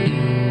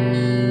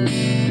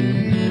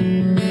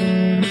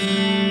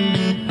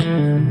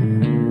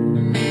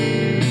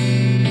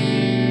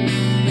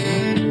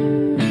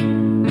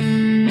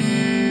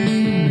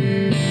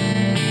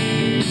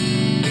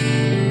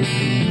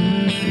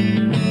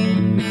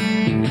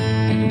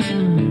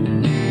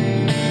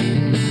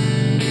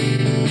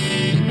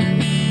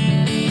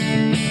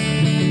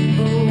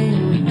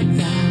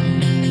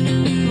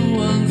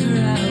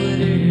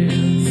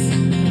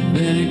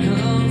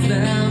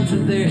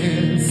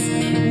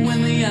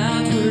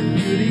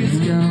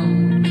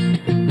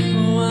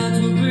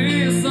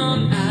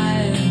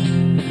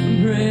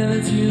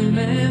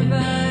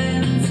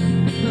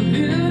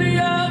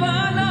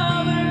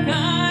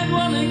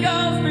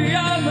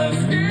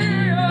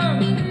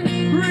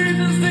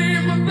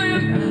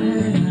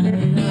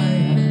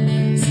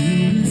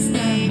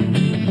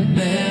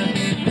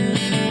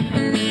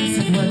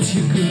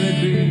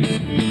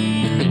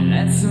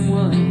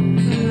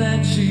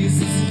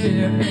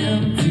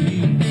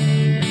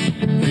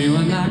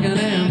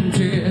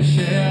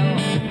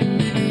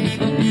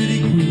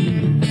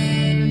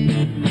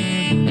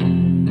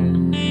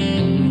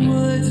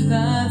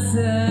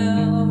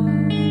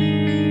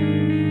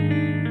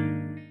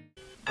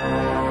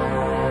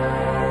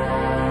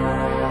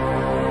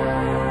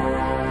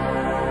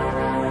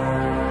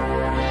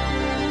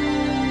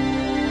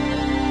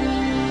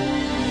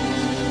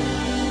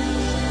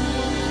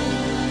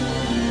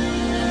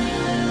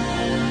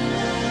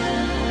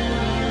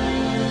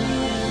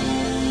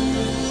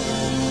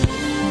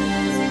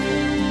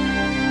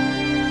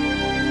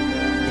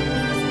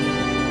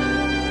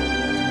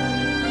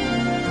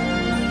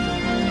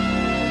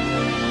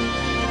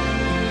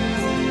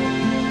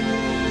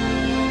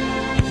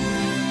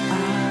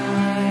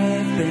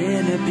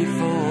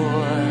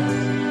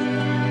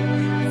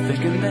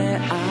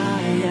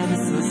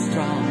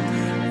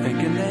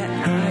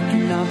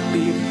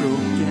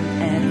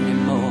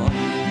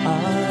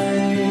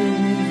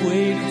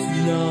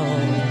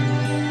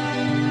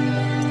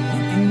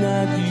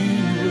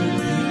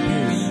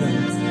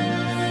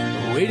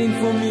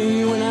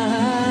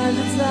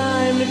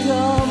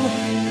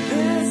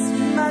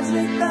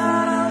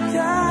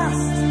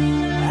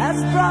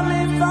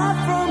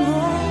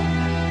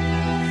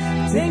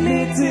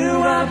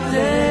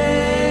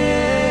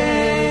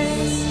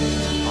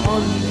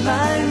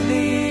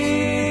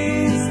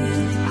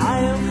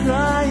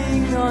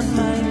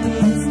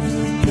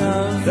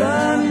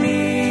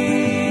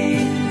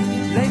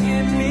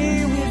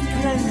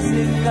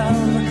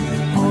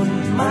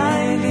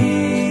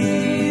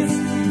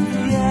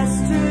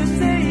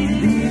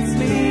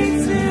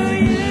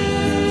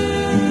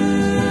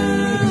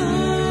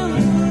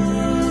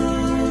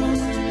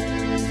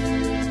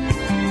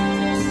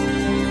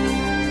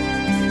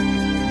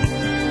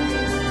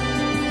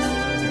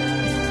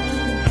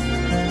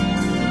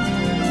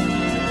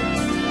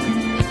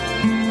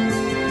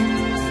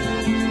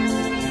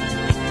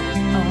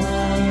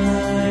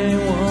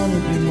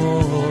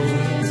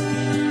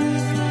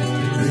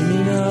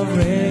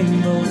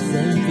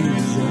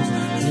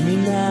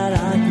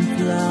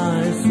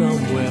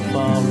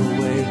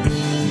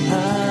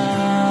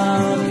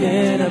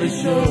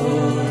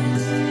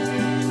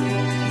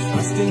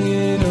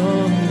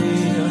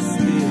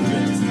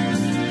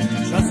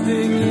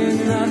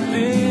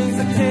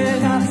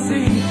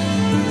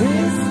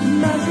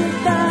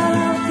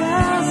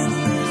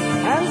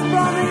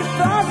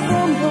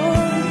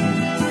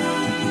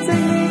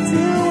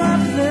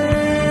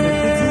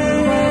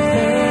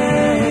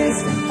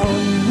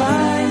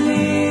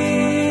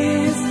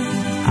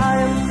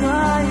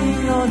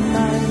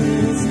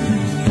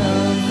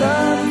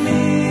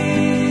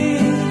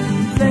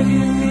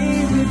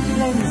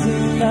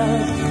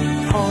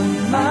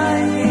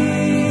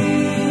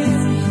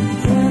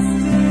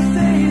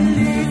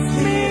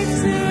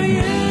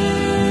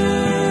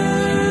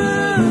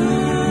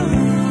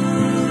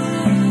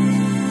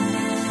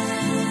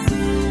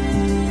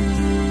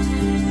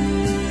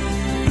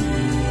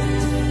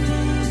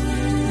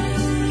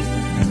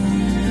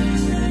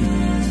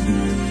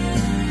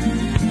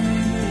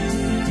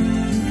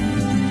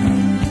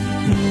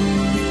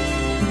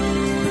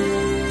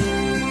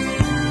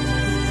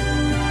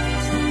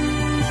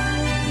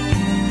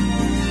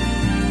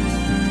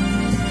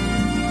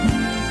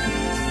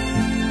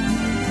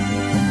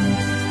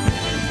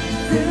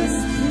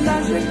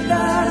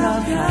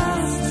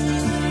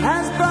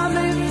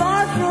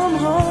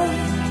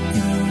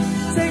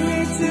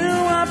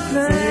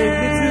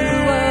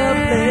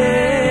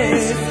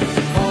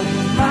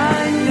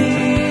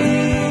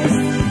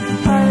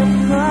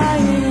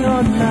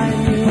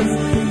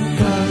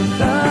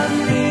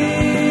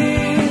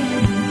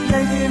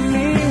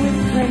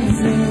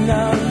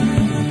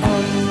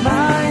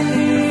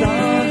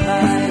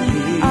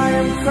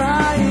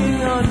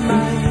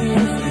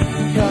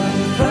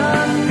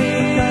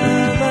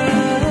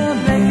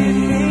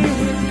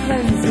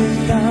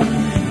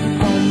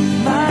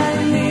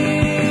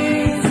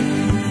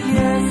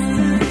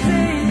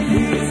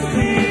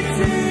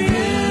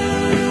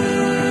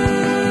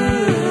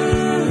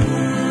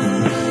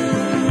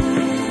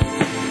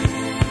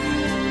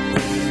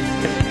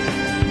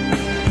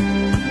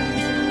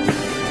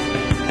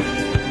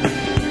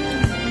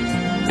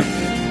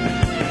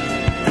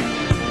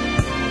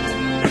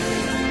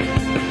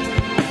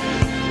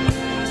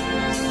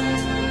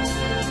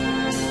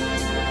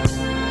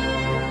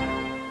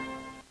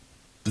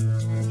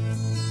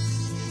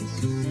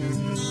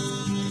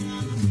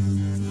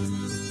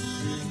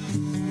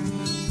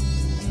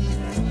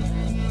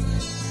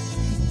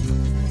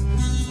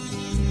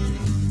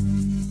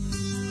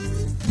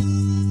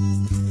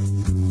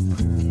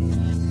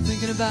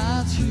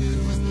 about you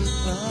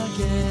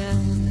again,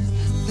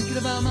 thinking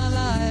about my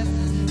life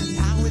and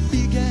how it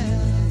began,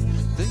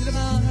 thinking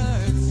about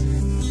hurts,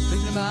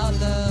 thinking about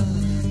love,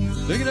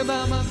 thinking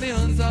about my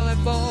feelings, how they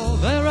fall,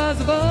 they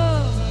rise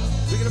above,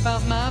 thinking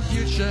about my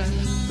future,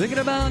 thinking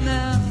about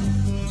now,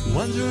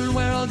 wondering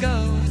where I'll go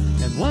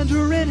and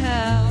wondering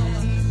how,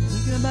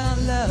 thinking about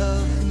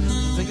love,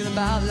 thinking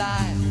about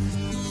life,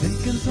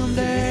 thinking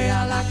someday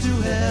I'd like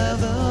to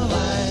have a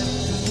wife.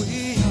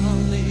 We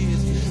all need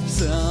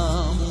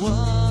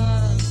someone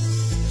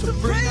to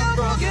bring our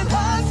broken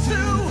hearts to,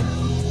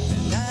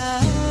 and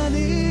I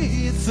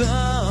need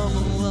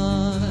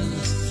someone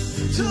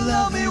to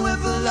love me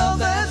with a love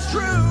that's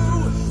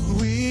true.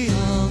 We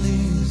all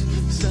need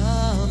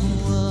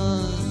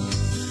someone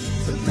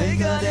to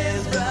make our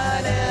days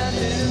bright and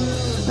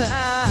new.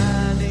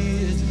 I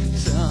need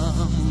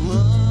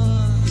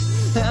someone,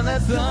 and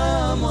that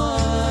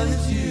someone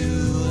is you.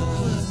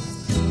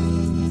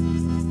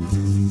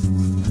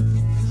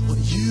 Well,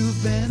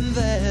 you've been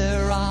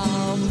there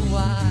all the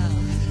while,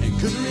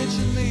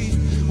 encouraging me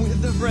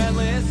with a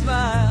friendly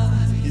smile.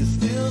 Your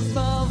still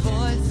small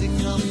voice, it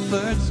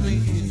comforts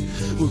me.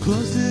 We're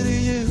closer to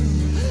you,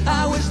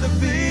 I wish to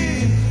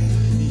be.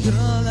 Your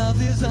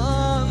love is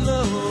on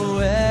the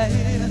way,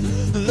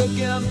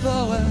 looking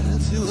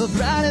forward to a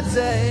brighter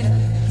day,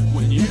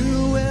 when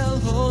you will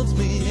hold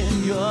me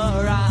in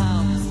your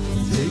arms,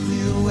 take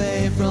me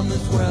away from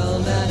this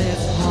world and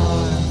its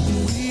harm.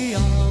 We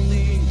all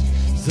need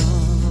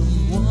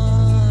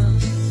someone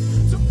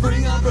to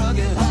bring our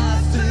broken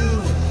hearts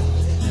to,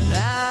 and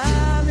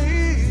I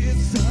need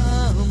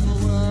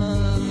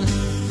someone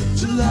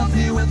to love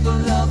me with the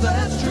love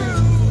that's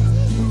true.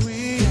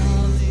 We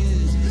all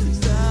need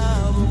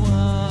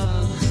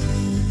someone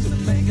to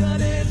make our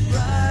days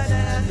bright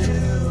and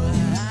new.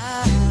 I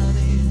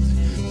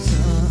need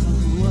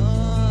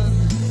someone,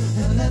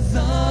 and that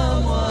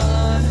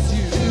someone is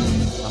you.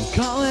 I'm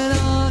calling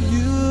on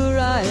you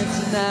right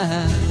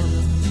now.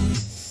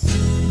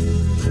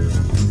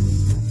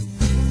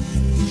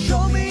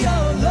 Show me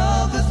your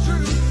love is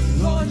true,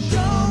 Lord,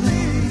 show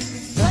me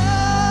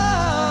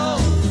how.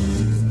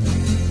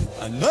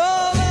 I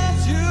know that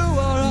you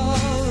are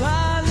all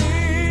I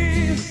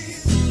need.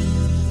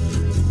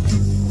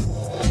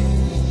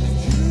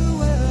 You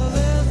will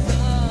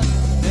listen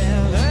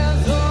and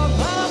answer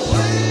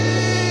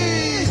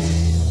complete.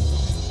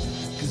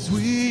 'Cause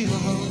we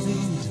all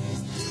need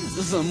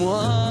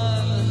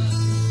someone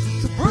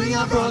to bring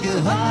our broken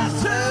hearts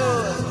to,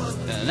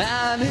 and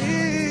I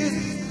need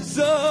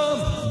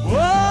someone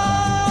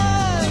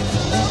to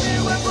love you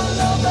with a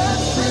love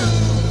that's true.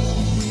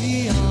 We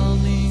all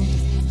need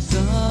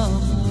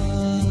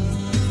someone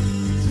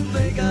to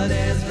make our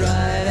days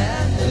bright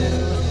and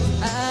new.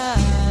 I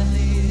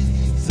need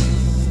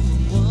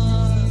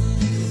someone,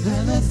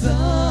 and that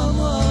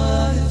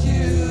someone is you.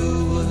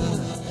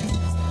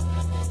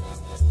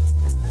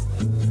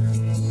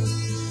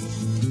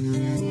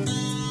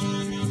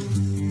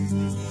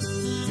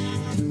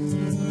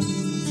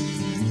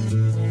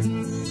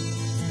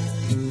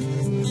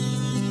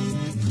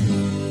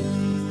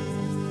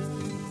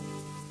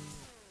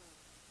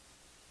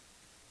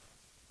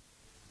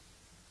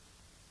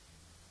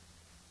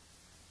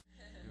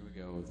 Here we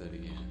go with it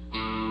again.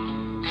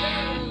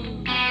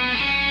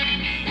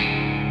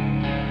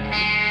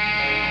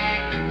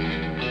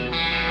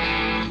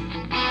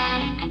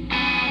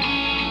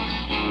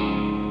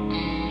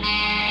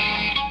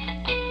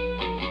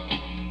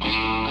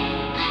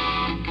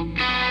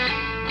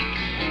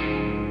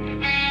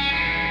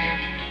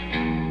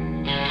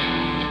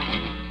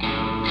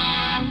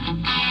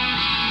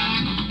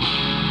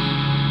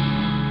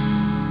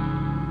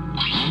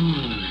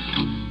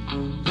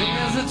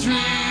 There's a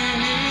dream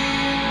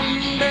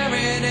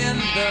buried in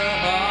the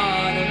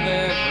heart of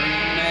every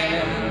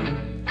man,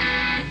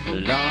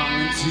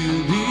 longing to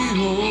be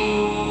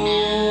whole.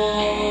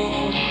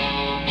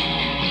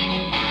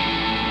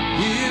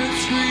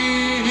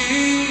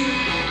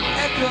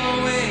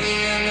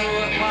 echoing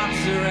what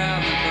walks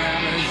around the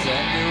parameters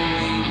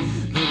echoing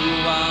the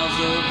walls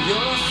of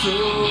your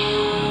soul.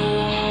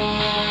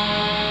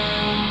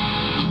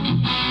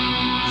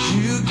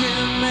 You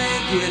can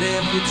make it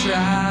if you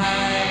try.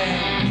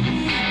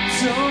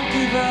 Don't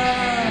give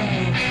up.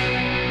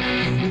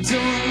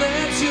 Don't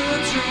let your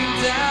dream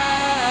die.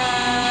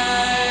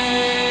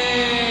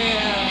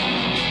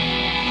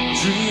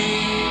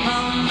 Dream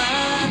on,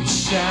 my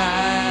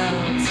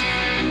child.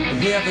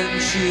 Heaven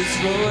choose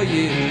for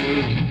you.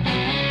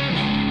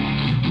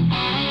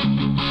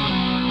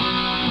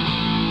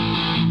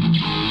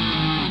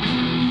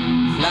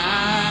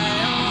 Fly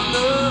on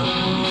the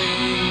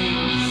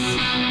wings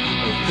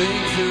of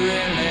things that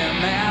really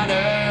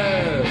matter,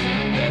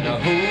 that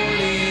are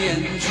holy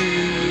and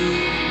true.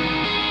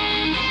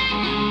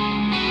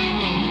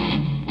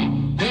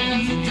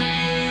 There's a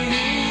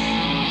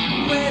dream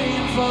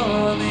waiting for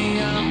the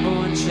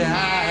unborn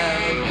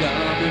child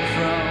coming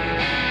from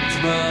its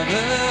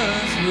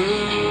mother's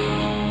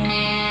womb,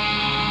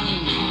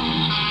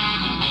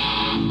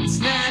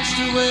 snatched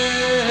away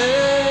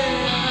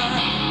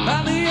by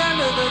the end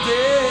of the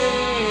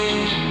day,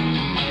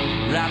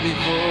 right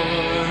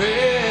before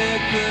it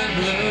could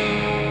bloom.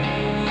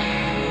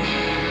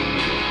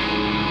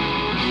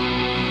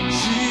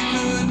 She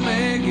could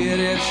make it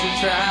if she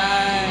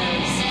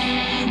tries.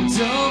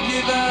 Don't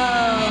give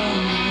up.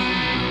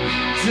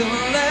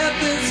 Don't let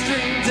this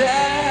dream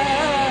die.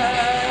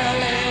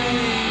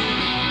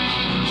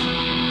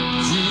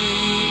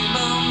 Dream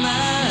on,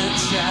 my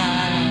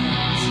child.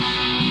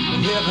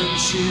 Heaven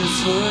cheers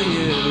for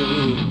you.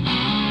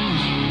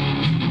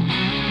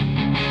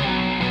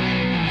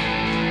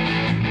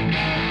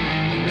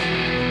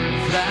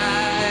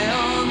 Fly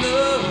on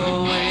the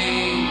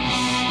wings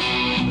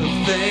of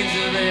things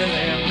that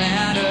really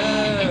matter,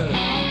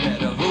 that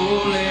are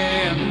holy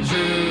and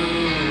true.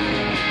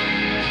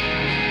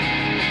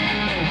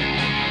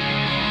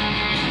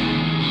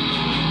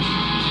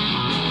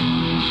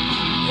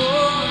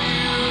 Oh,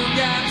 you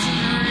got to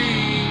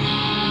dream.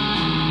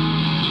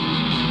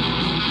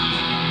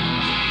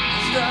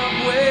 Stop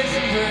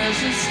wasting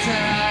precious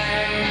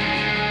time.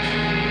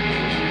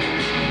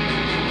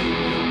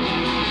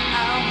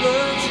 I'll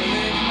learn to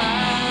make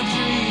my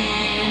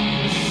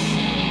dreams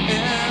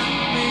and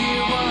be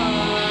one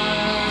real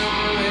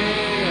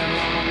dream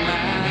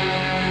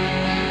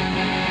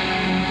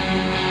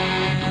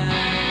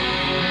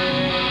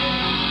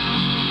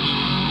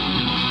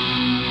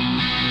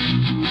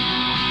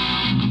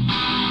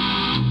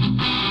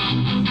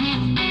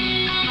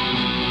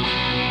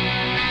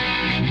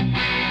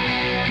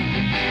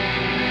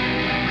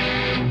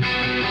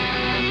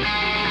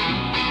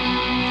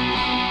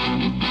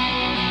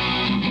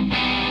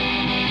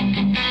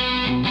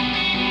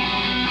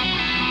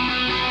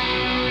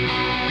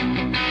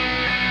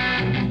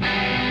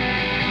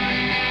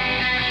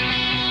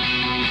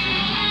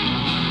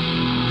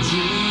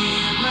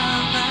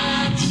on, my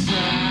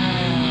child.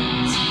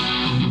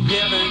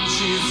 Heaven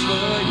choose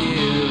for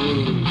you.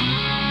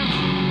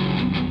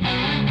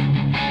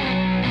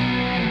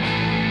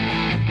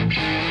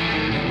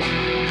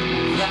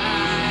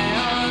 Fly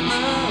on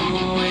the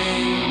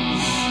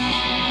wings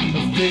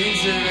of things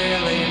that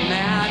really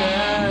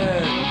matter,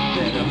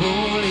 that are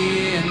holy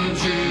and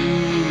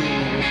true.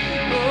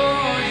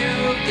 Oh,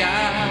 you've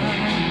got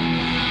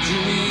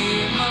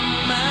dream on,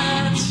 my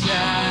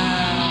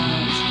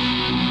child.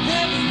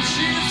 Heaven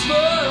choose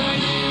for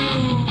you.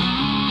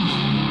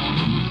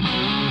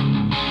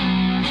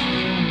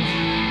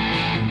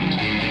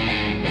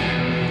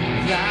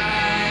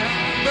 Fly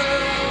on the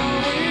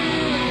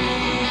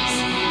wings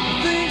of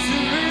things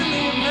that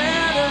really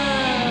matter,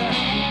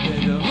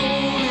 that are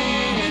holy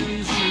and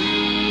true.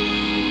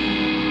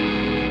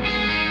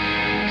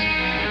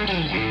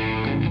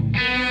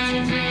 There's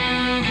a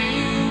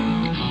dream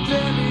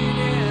buried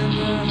in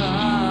the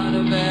heart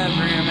of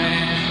every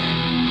man.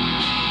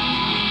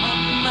 Oh,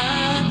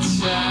 my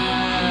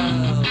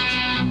child,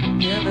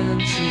 heaven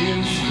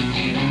choose for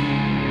you.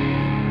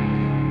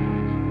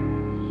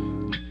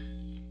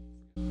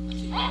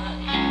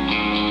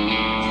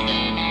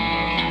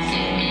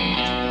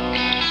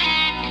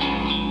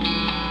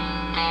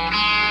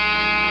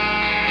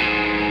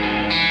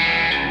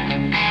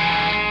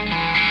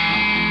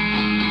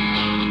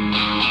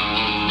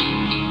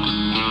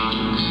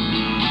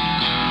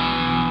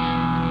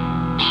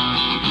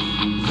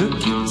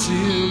 Look into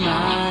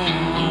my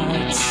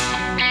eyes.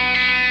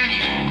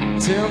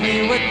 Tell me,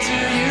 what do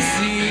you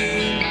see?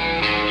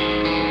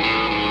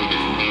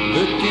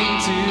 Look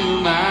into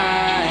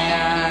my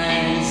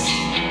eyes.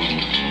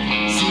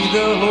 See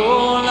the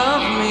whole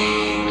of me.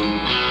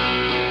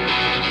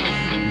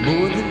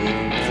 More than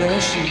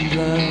flesh and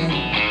blood,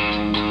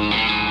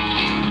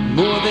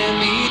 more than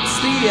meets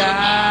the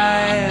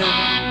eye.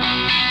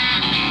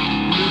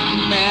 No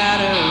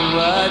matter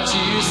what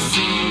you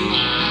see,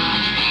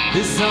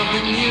 there's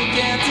something you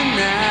can't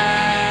deny.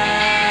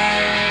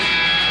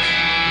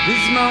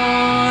 There's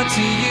more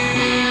to you,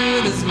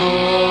 there's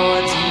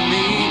more to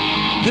me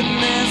than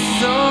this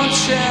old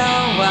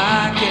shell.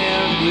 Why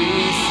can't we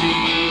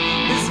see?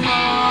 There's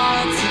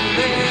more to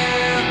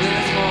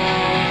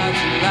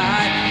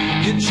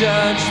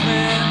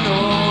judgment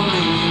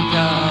only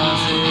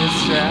causes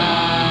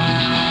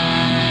strife.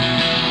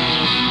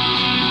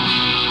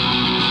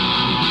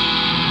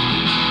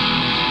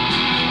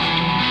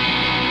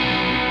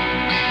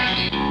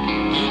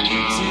 Look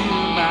into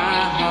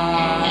my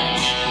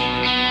heart,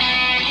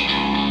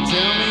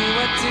 tell me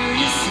what do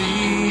you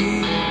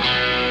see?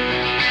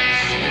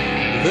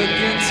 Look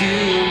into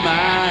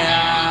my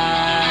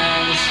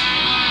eyes,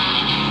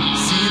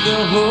 see the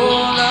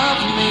whole of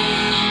me.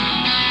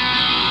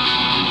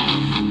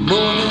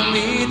 More than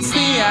meets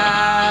the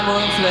eye, more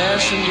than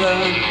flesh and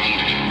blood,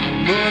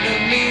 more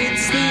than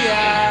meets the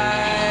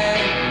eye.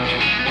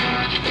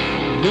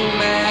 No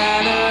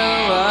matter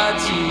what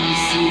you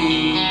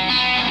see,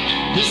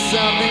 there's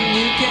something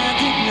you can't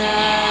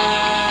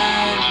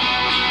deny.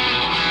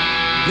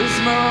 There's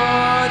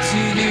more to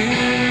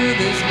you,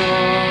 there's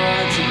more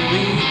to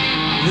me.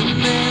 In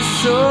this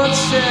old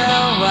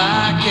shell,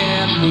 why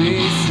can't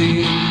we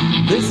see?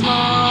 There's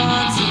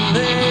more to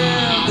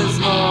live, there's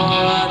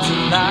more to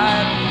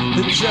life.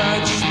 The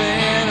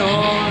judgment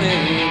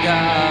only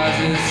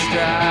causes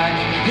strife.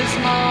 There's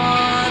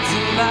more to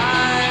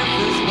life,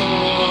 there's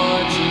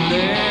more to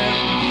live.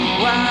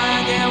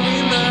 Why can't we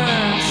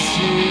learn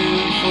to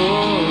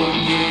forgive?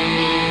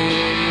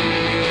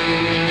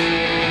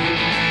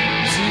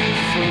 To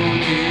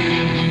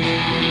forgive.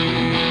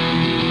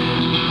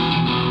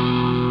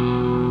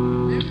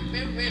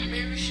 Maybe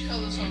we should call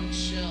this song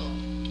Chill.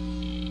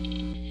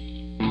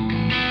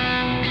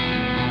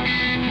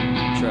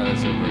 Try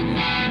this over again.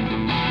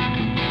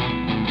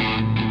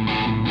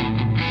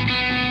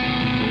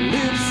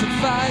 Lips of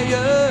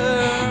fire,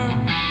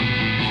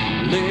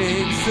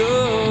 legs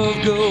of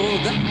gold,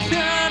 that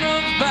kind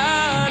of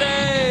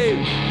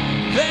body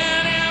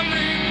that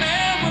every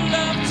man would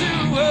love to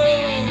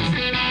hold.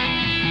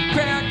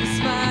 Crack a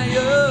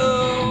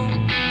smile,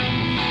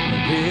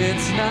 but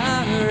it's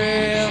not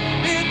real.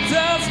 It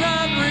does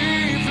not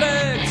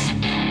reflect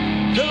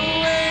the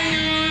way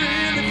you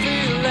really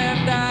feel,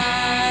 and I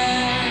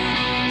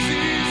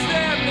see you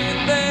standing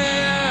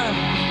there,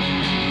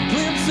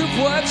 glimpse of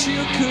what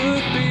you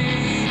could be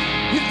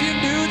if you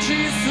knew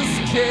Jesus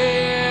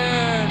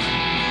cared.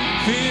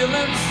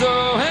 Feeling so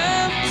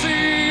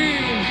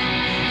empty,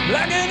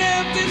 like an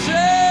empty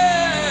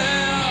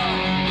shell,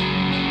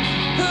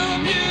 a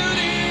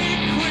beauty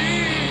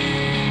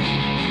queen,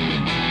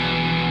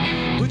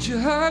 but your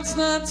heart's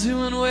not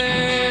doing well.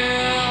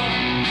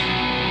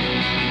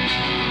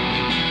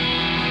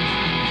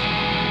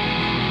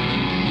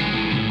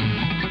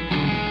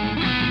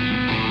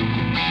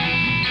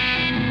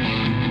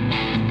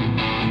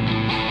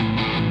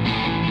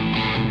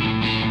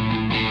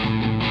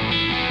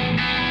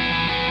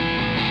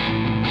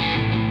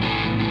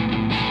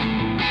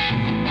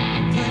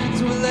 Plans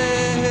were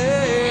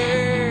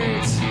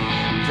late,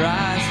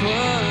 price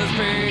was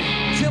paid.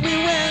 Tell me,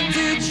 when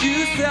did you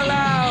sell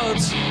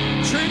out?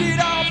 Trade it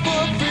all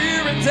for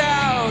fear and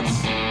doubt.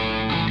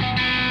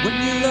 When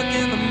you look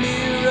in the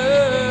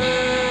mirror,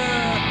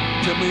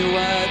 tell me,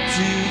 what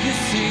do you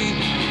see?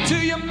 Do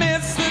you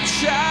miss the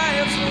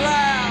child's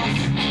laugh,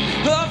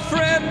 a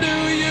friend who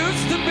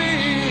used to be?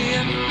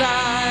 And I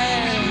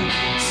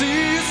see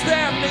you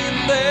standing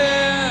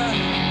there,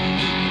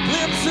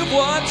 glimpse of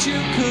what you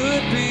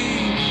could be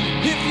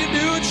if you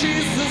knew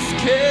Jesus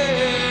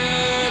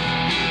cared.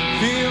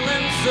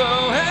 Feeling so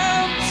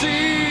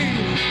empty,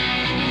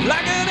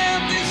 like an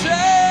empty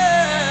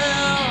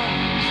shell,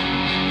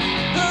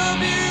 a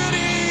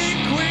beauty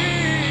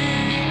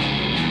queen,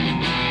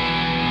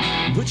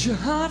 but your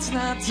heart's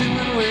not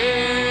doing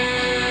well.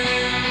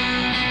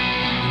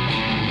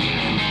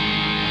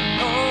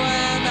 Oh,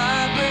 and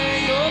I pray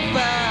you'll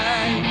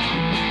find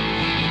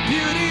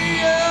beauty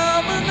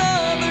of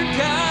another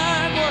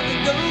kind, one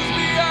that goes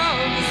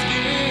beyond the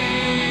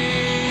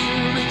skin,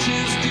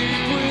 reaches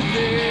deep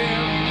within.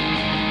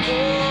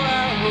 Oh,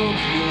 I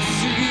hope you'll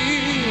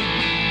see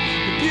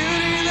the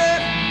beauty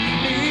that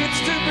needs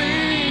to be.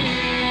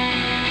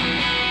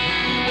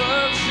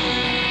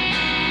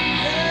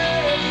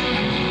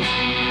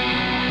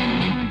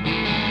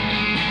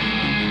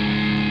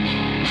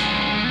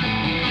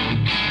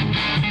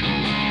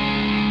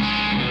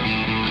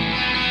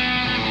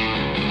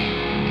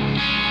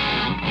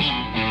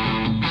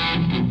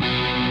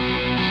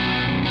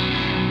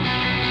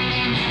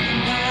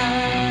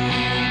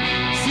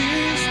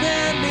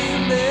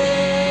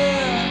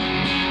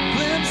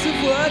 Worship,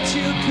 what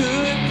you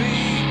could be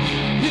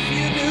if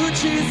you knew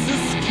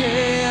Jesus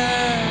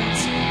cared.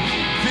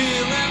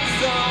 Feeling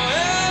so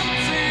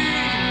empty,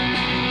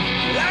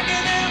 like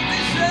an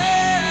empty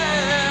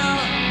shell,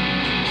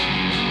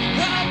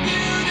 a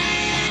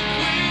beauty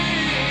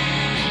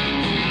queen,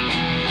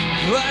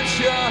 but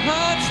your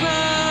heart's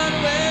not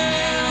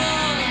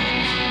well.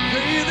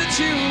 Pray that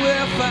you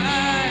will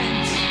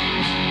find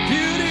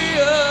beauty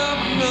of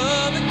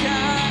another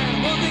kind,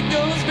 one that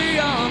goes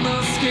beyond the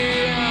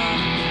skin,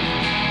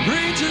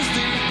 reaches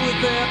deep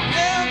within,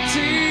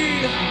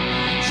 empty,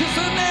 just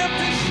an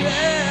empty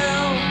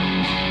shell.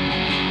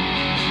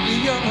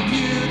 You're a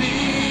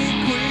beauty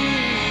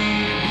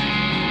queen,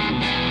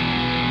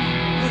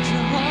 but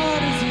your heart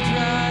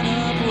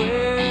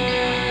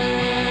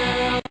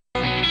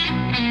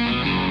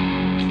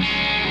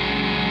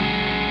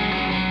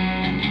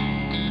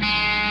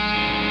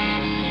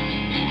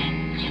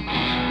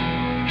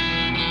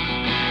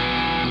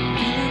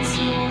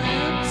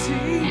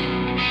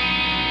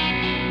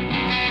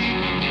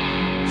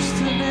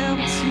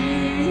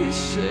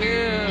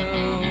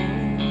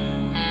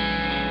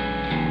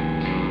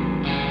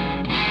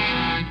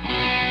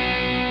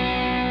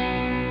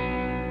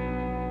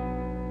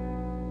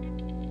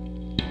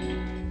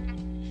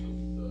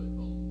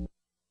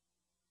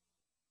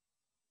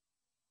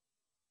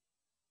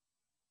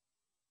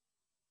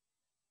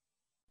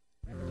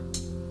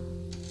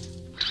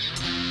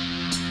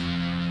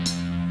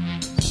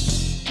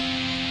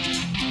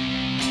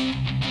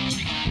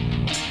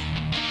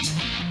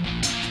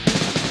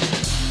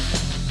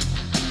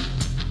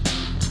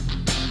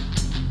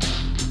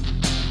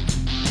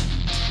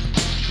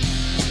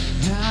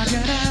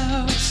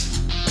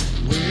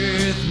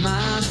with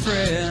my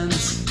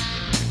friends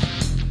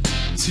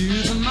to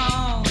the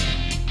mall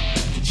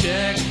to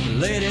check the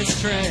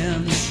latest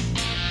trends.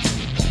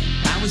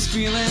 I was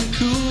feeling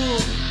cool,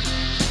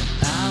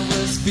 I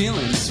was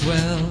feeling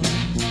swell.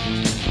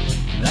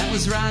 That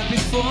was right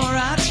before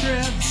I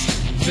tripped,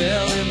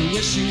 fell in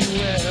wishing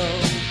well.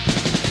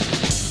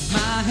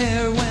 My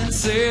hair went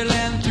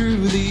sailing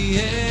through the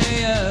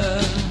air,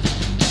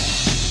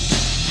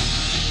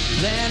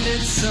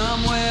 landed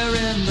somewhere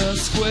in the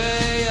square.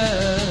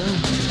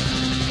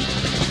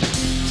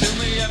 Tell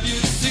me, have you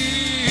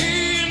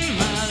seen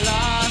my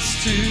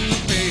lost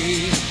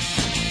toupee?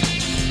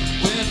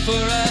 Went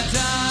for a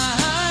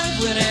dive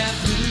when it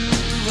flew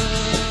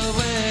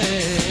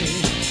away.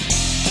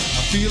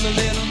 I feel a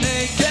little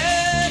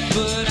naked,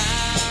 but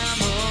I'm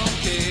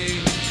okay.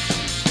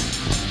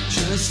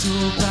 Just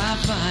hope I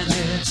find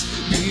it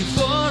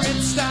before it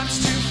starts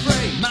to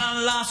fray. My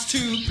lost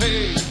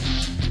toupee.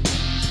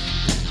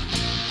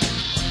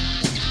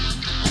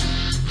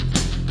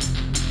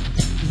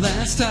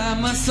 Last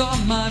time I saw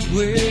my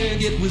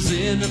wig, it was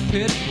in a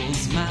pit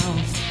bull's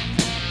mouth.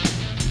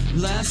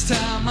 Last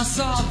time I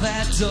saw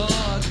that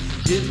dog,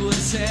 it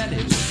was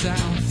headed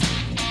south.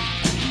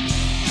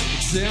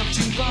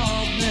 Accepting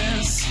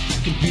baldness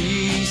can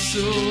be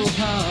so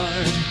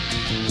hard.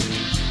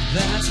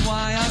 That's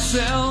why I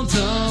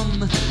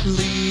seldom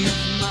leave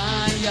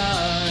my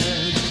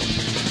yard.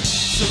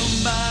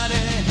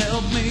 Somebody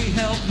help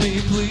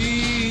me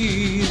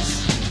please.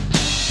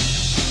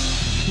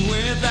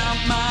 Without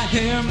my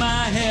hair,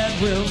 my head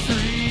will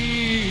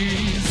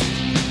freeze.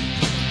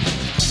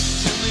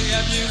 Tell me,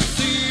 have you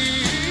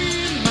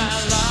seen my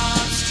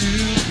lost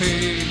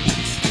toupee?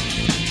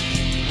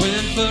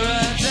 Went for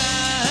a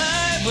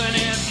dive when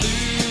it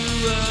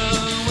flew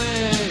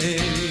away.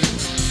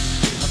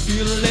 I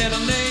feel a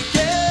little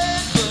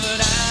naked, but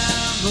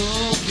I'm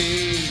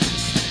okay.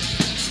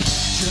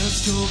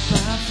 Just hope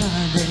I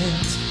find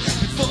it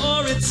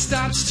before it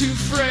starts to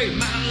fray.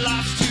 My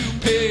lost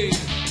toupee.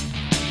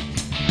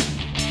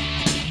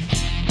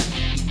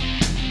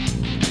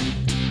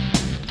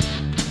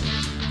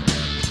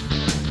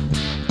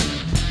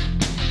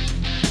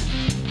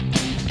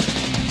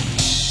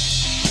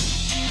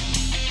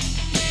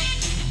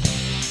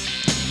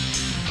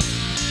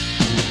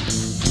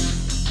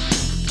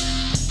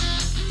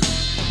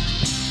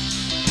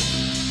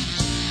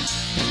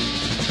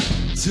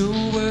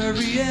 Don't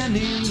worry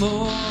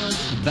anymore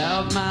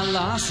about my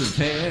loss of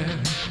hair,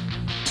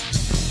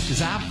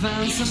 'cause I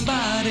found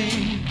somebody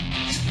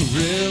who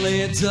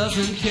really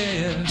doesn't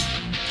care.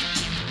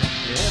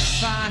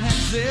 If I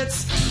have zits,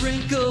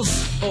 wrinkles,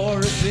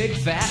 or a big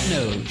fat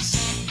nose,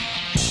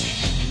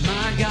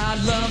 my God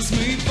loves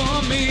me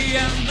for me,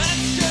 and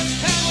that's just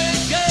how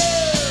it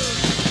goes.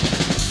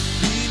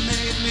 He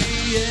made me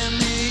in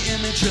the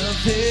image of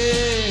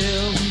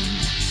Him.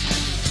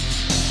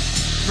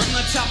 From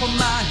the top of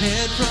my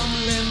head, from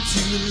limb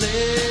to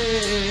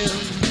limb.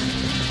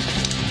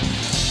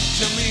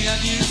 Tell me,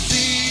 have you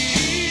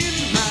seen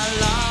my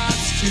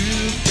lost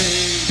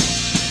toupee?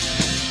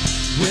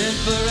 Went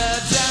for a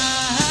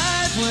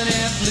dive when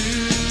it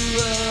flew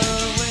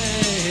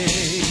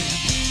away.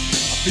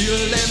 I feel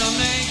a little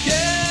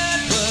naked,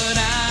 but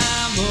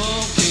I'm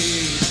okay.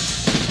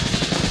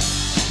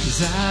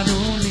 'Cause I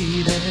don't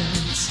need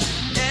it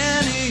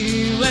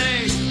anyway.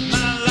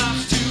 My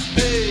lost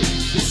toupee,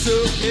 it's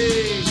okay.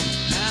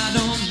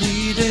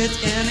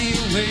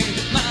 Anyway,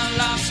 my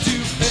lost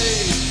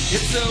toupee,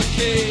 it's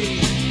okay.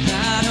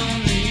 I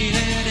don't need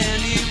it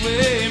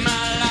anyway.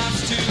 My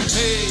lost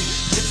toupee,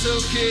 it's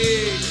okay.